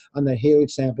saw on the Haley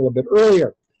sample a bit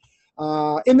earlier.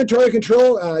 Inventory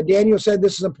control, Daniel said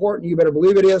this is important. You better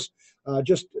believe it is.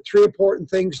 Just 3 important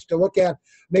things to look at.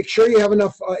 Make sure you have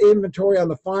enough inventory on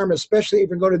the farm, especially if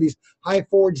you're going to these high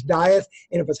forage diets.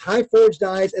 And if it's high forage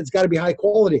diets, it's got to be high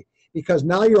quality because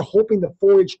now you're hoping the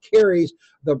forage carries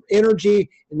the energy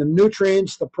and the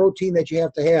nutrients, the protein that you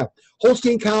have to have.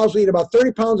 Holstein cows will eat about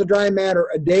 30 pounds of dry matter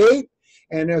a day.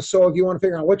 And so if you want to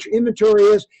figure out what your inventory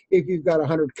is, if you've got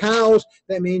 100 cows,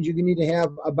 that means you need to have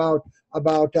about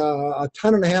a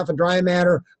ton and a half of dry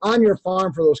matter on your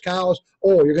farm for those cows.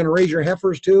 Oh, you're going to raise your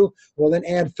heifers too? Well, then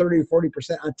add 30 to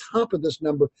 40% on top of this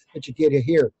number that you get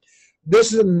here.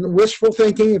 This is wishful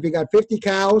thinking. If you got 50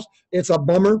 cows, it's a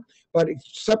bummer, but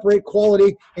separate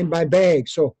quality and by bag.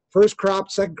 So first crop,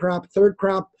 second crop, third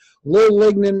crop, low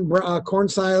lignin corn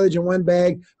silage in one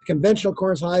bag, conventional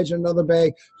corn silage in another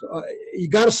bag. You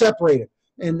got to separate it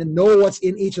and know what's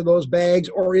in each of those bags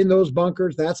or in those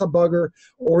bunkers. That's a bugger.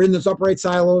 Or in those upright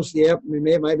silos. Yep, we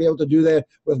might be able to do that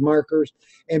with markers.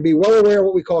 And be well aware of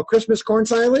what we call Christmas corn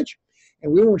silage.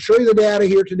 And we won't show you the data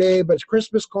here today, but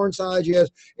Christmas corn silage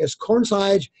is corn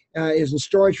silage is in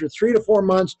storage for 3 to 4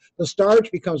 months. The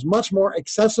starch becomes much more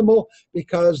accessible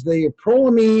because the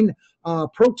prolamine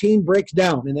protein breaks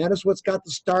down, and that is what's got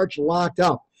the starch locked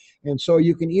up. And so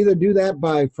you can either do that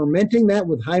by fermenting that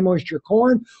with high moisture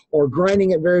corn or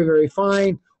grinding it very, very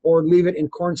fine or leave it in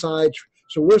corn silage.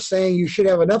 So we're saying you should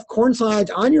have enough corn silage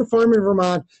on your farm in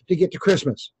Vermont to get to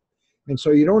Christmas. And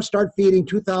so you don't start feeding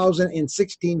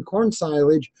 2016 corn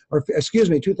silage, or excuse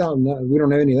me, 2000, we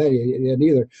don't have any of that yet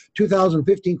either,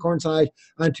 2015 corn silage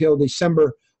until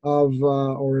December of,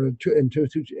 or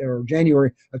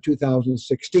January of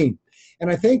 2016. And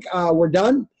I think we're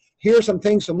done. Here are some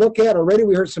things to look at. Already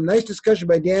we heard some nice discussion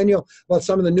by Daniel about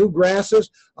some of the new grasses.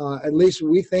 At least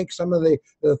we think some of the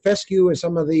fescue and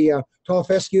some of the tall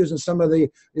fescues and some of the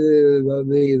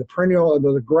perennial,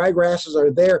 the rye grasses are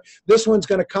there. This one's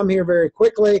going to come here very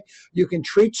quickly. You can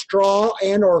treat straw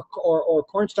and or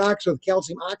corn stalks with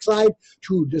calcium oxide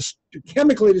to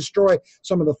chemically destroy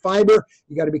some of the fiber.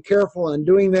 You got to be careful on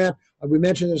doing that. We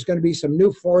mentioned there's going to be some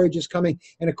new forages coming.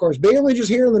 And of course, baleage is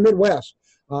here in the Midwest.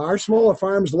 Our smaller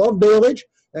farms love baleage.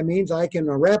 That means I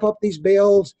can wrap up these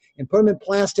bales and put them in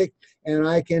plastic, and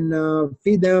I can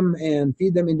feed them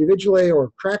individually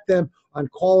or track them on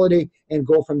quality and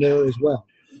go from there as well.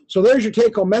 So there's your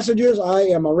take-home messages. I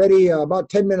am already about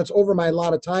 10 minutes over my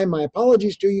allotted time. My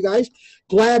apologies to you guys.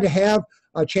 Glad to have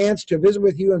a chance to visit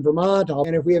with you in Vermont.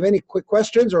 And if we have any quick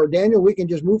questions, or Daniel, we can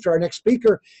just move to our next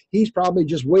speaker. He's probably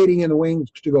just waiting in the wings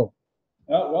to go.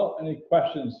 Well, any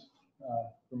questions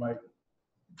for Mike?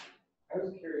 I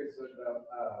was curious about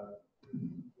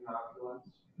inoculants.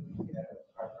 You have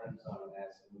a preference on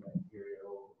acid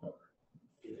material or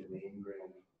even name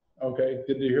brand? Okay,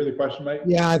 did you hear the question, Mike?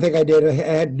 Yeah, I think I did. I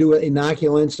had to do with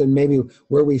inoculants and maybe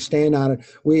where we stand on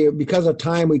it. Because of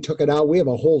time, we took it out. We have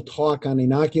a whole talk on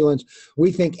inoculants.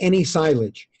 We think any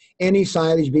silage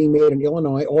being made in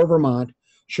Illinois or Vermont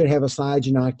should have a silage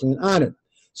inoculant on it.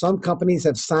 Some companies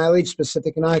have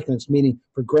silage-specific inoculants, meaning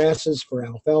for grasses, for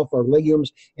alfalfa or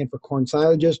legumes, and for corn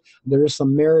silages. There is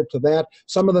some merit to that.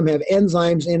 Some of them have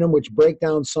enzymes in them which break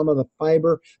down some of the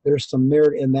fiber. There's some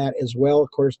merit in that as well.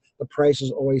 Of course, the price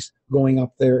is always going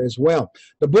up there as well.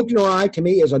 The Buchneri, to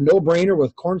me, is a no-brainer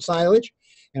with corn silage.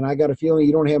 And I got a feeling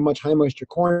you don't have much high moisture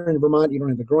corn in Vermont. You don't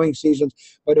have the growing seasons.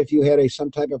 But if you had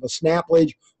some type of a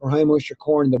snaplage or high moisture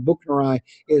corn, the Buchneri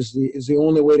is the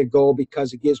only way to go,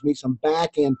 because it gives me some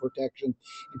back end protection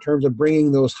in terms of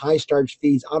bringing those high starch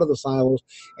feeds out of the silos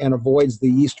and avoids the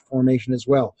yeast formation as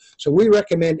well. So we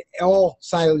recommend all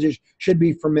silages should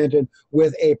be fermented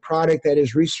with a product that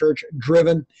is research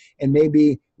driven and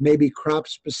maybe crop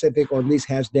specific, or at least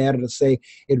has data to say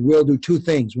it will do two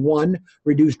things. One,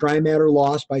 reduce dry matter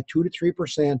loss by 2 to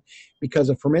 3% because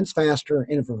it ferments faster.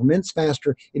 And if it ferments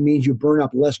faster, it means you burn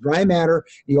up less dry matter.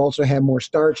 You also have more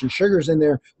starch and sugars in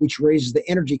there, which raises the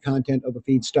energy content of the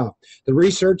feed stuff. The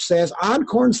research says on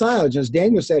corn silage, as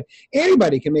Daniel said,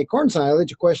 anybody can make corn silage.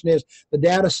 The question is, the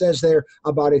data says there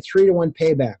about a 3-to-1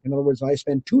 payback. In other words, if I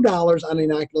spend $2 on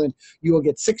inoculant, you will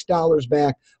get $6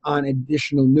 back on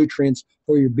additional nutrients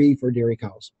for your beef or dairy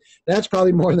cows. That's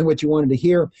probably more than what you wanted to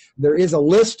hear. There is a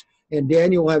list, and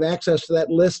Daniel will have access to that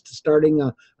list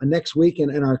starting next week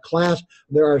in our class.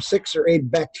 There are 6 or 8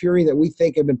 bacteria that we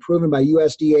think have been proven by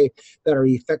USDA that are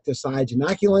effecticides,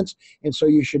 inoculants, and so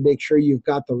you should make sure you've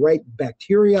got the right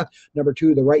bacteria. Number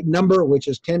 2, the right number, which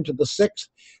is 10 to the 6th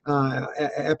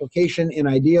application, and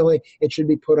ideally it should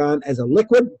be put on as a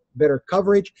liquid, better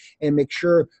coverage, and make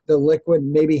sure the liquid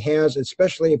maybe has,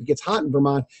 especially if it gets hot in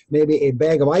Vermont, maybe a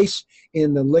bag of ice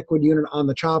in the liquid unit on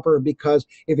the chopper, because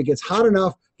if it gets hot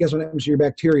enough, guess what happens to your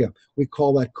bacteria? We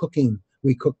call that cooking.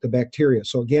 We cook the bacteria.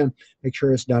 So again, make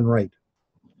sure it's done right.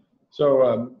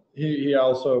 So he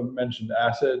also mentioned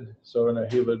acid. So in a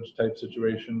helage type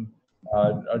situation,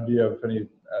 do you have any,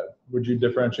 would you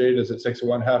differentiate? Is it 6 of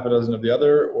one, half a dozen of the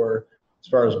other, or as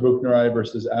far as Buchneri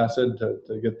versus acid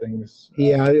to get things?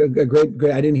 Yeah, great.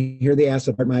 I didn't hear the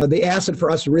acid part. The acid for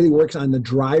us really works on the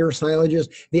drier silages.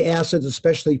 The acids,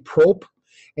 especially prop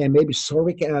and maybe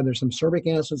sorbic, there's some sorbic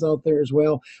acids out there as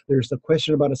well. There's the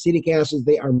question about acetic acids.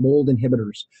 They are mold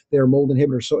inhibitors. They are mold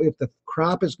inhibitors. So if the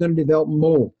crop is going to develop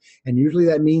mold, and usually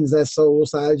that means that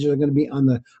those silages are going to be on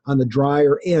the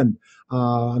drier end.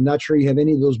 I'm not sure you have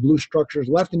any of those blue structures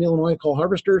left in Illinois called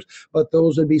harvesters, but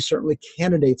those would be certainly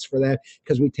candidates for that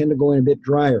because we tend to go in a bit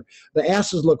drier. The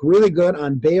acids look really good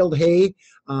on baled hay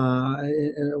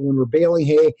when we're baling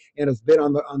hay, and it's a bit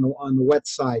on the wet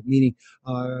side, meaning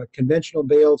conventional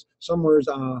bales somewhere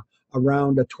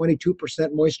around a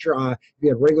 22% moisture. If you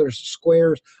have regular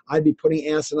squares, I'd be putting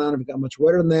acid on if it got much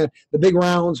wetter than that. The big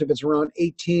rounds, if it's around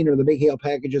 18, or the big hail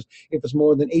packages, if it's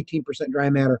more than 18% dry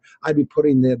matter, I'd be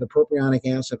putting the propionic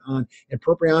acid on. And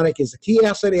propionic is the key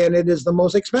acid, and it is the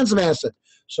most expensive acid.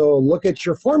 So look at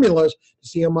your formulas to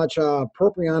see how much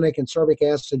propionic and sorbic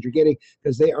acid you're getting,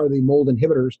 because they are the mold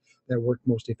inhibitors that work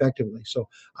most effectively. So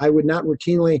I would not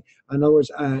routinely, in other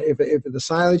words, if the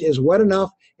silage is wet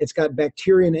enough, it's got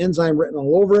bacteria and enzyme written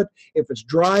all over it. If it's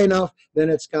dry enough, then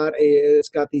it's got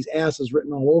these acids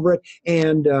written all over it.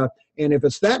 And if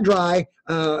it's that dry,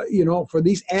 for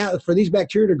these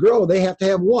bacteria to grow, they have to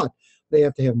have what? They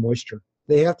have to have moisture.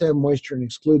 They have to have moisture and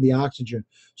exclude the oxygen.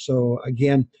 So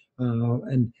again,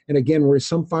 and again, where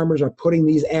some farmers are putting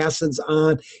these acids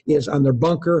on is on their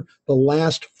bunker, the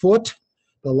last foot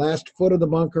of the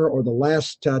bunker, or the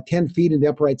last 10 feet in the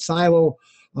upright silo,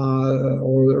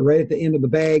 or right at the end of the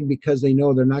bag, because they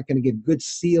know they're not going to get good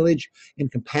sealage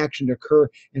and compaction to occur.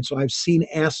 And so I've seen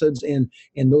acids and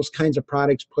those kinds of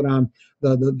products put on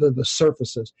the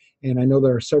surfaces. And I know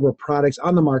there are several products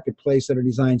on the marketplace that are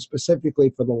designed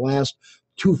specifically for the last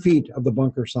 2 feet of the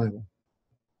bunker silo.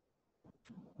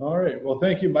 All right. Well,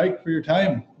 thank you, Mike, for your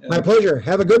time. My pleasure.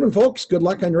 Have a good one, folks. Good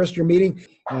luck on the rest of your meeting.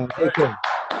 Take care.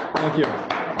 Thank you.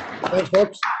 Thanks,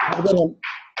 folks. Have a good one.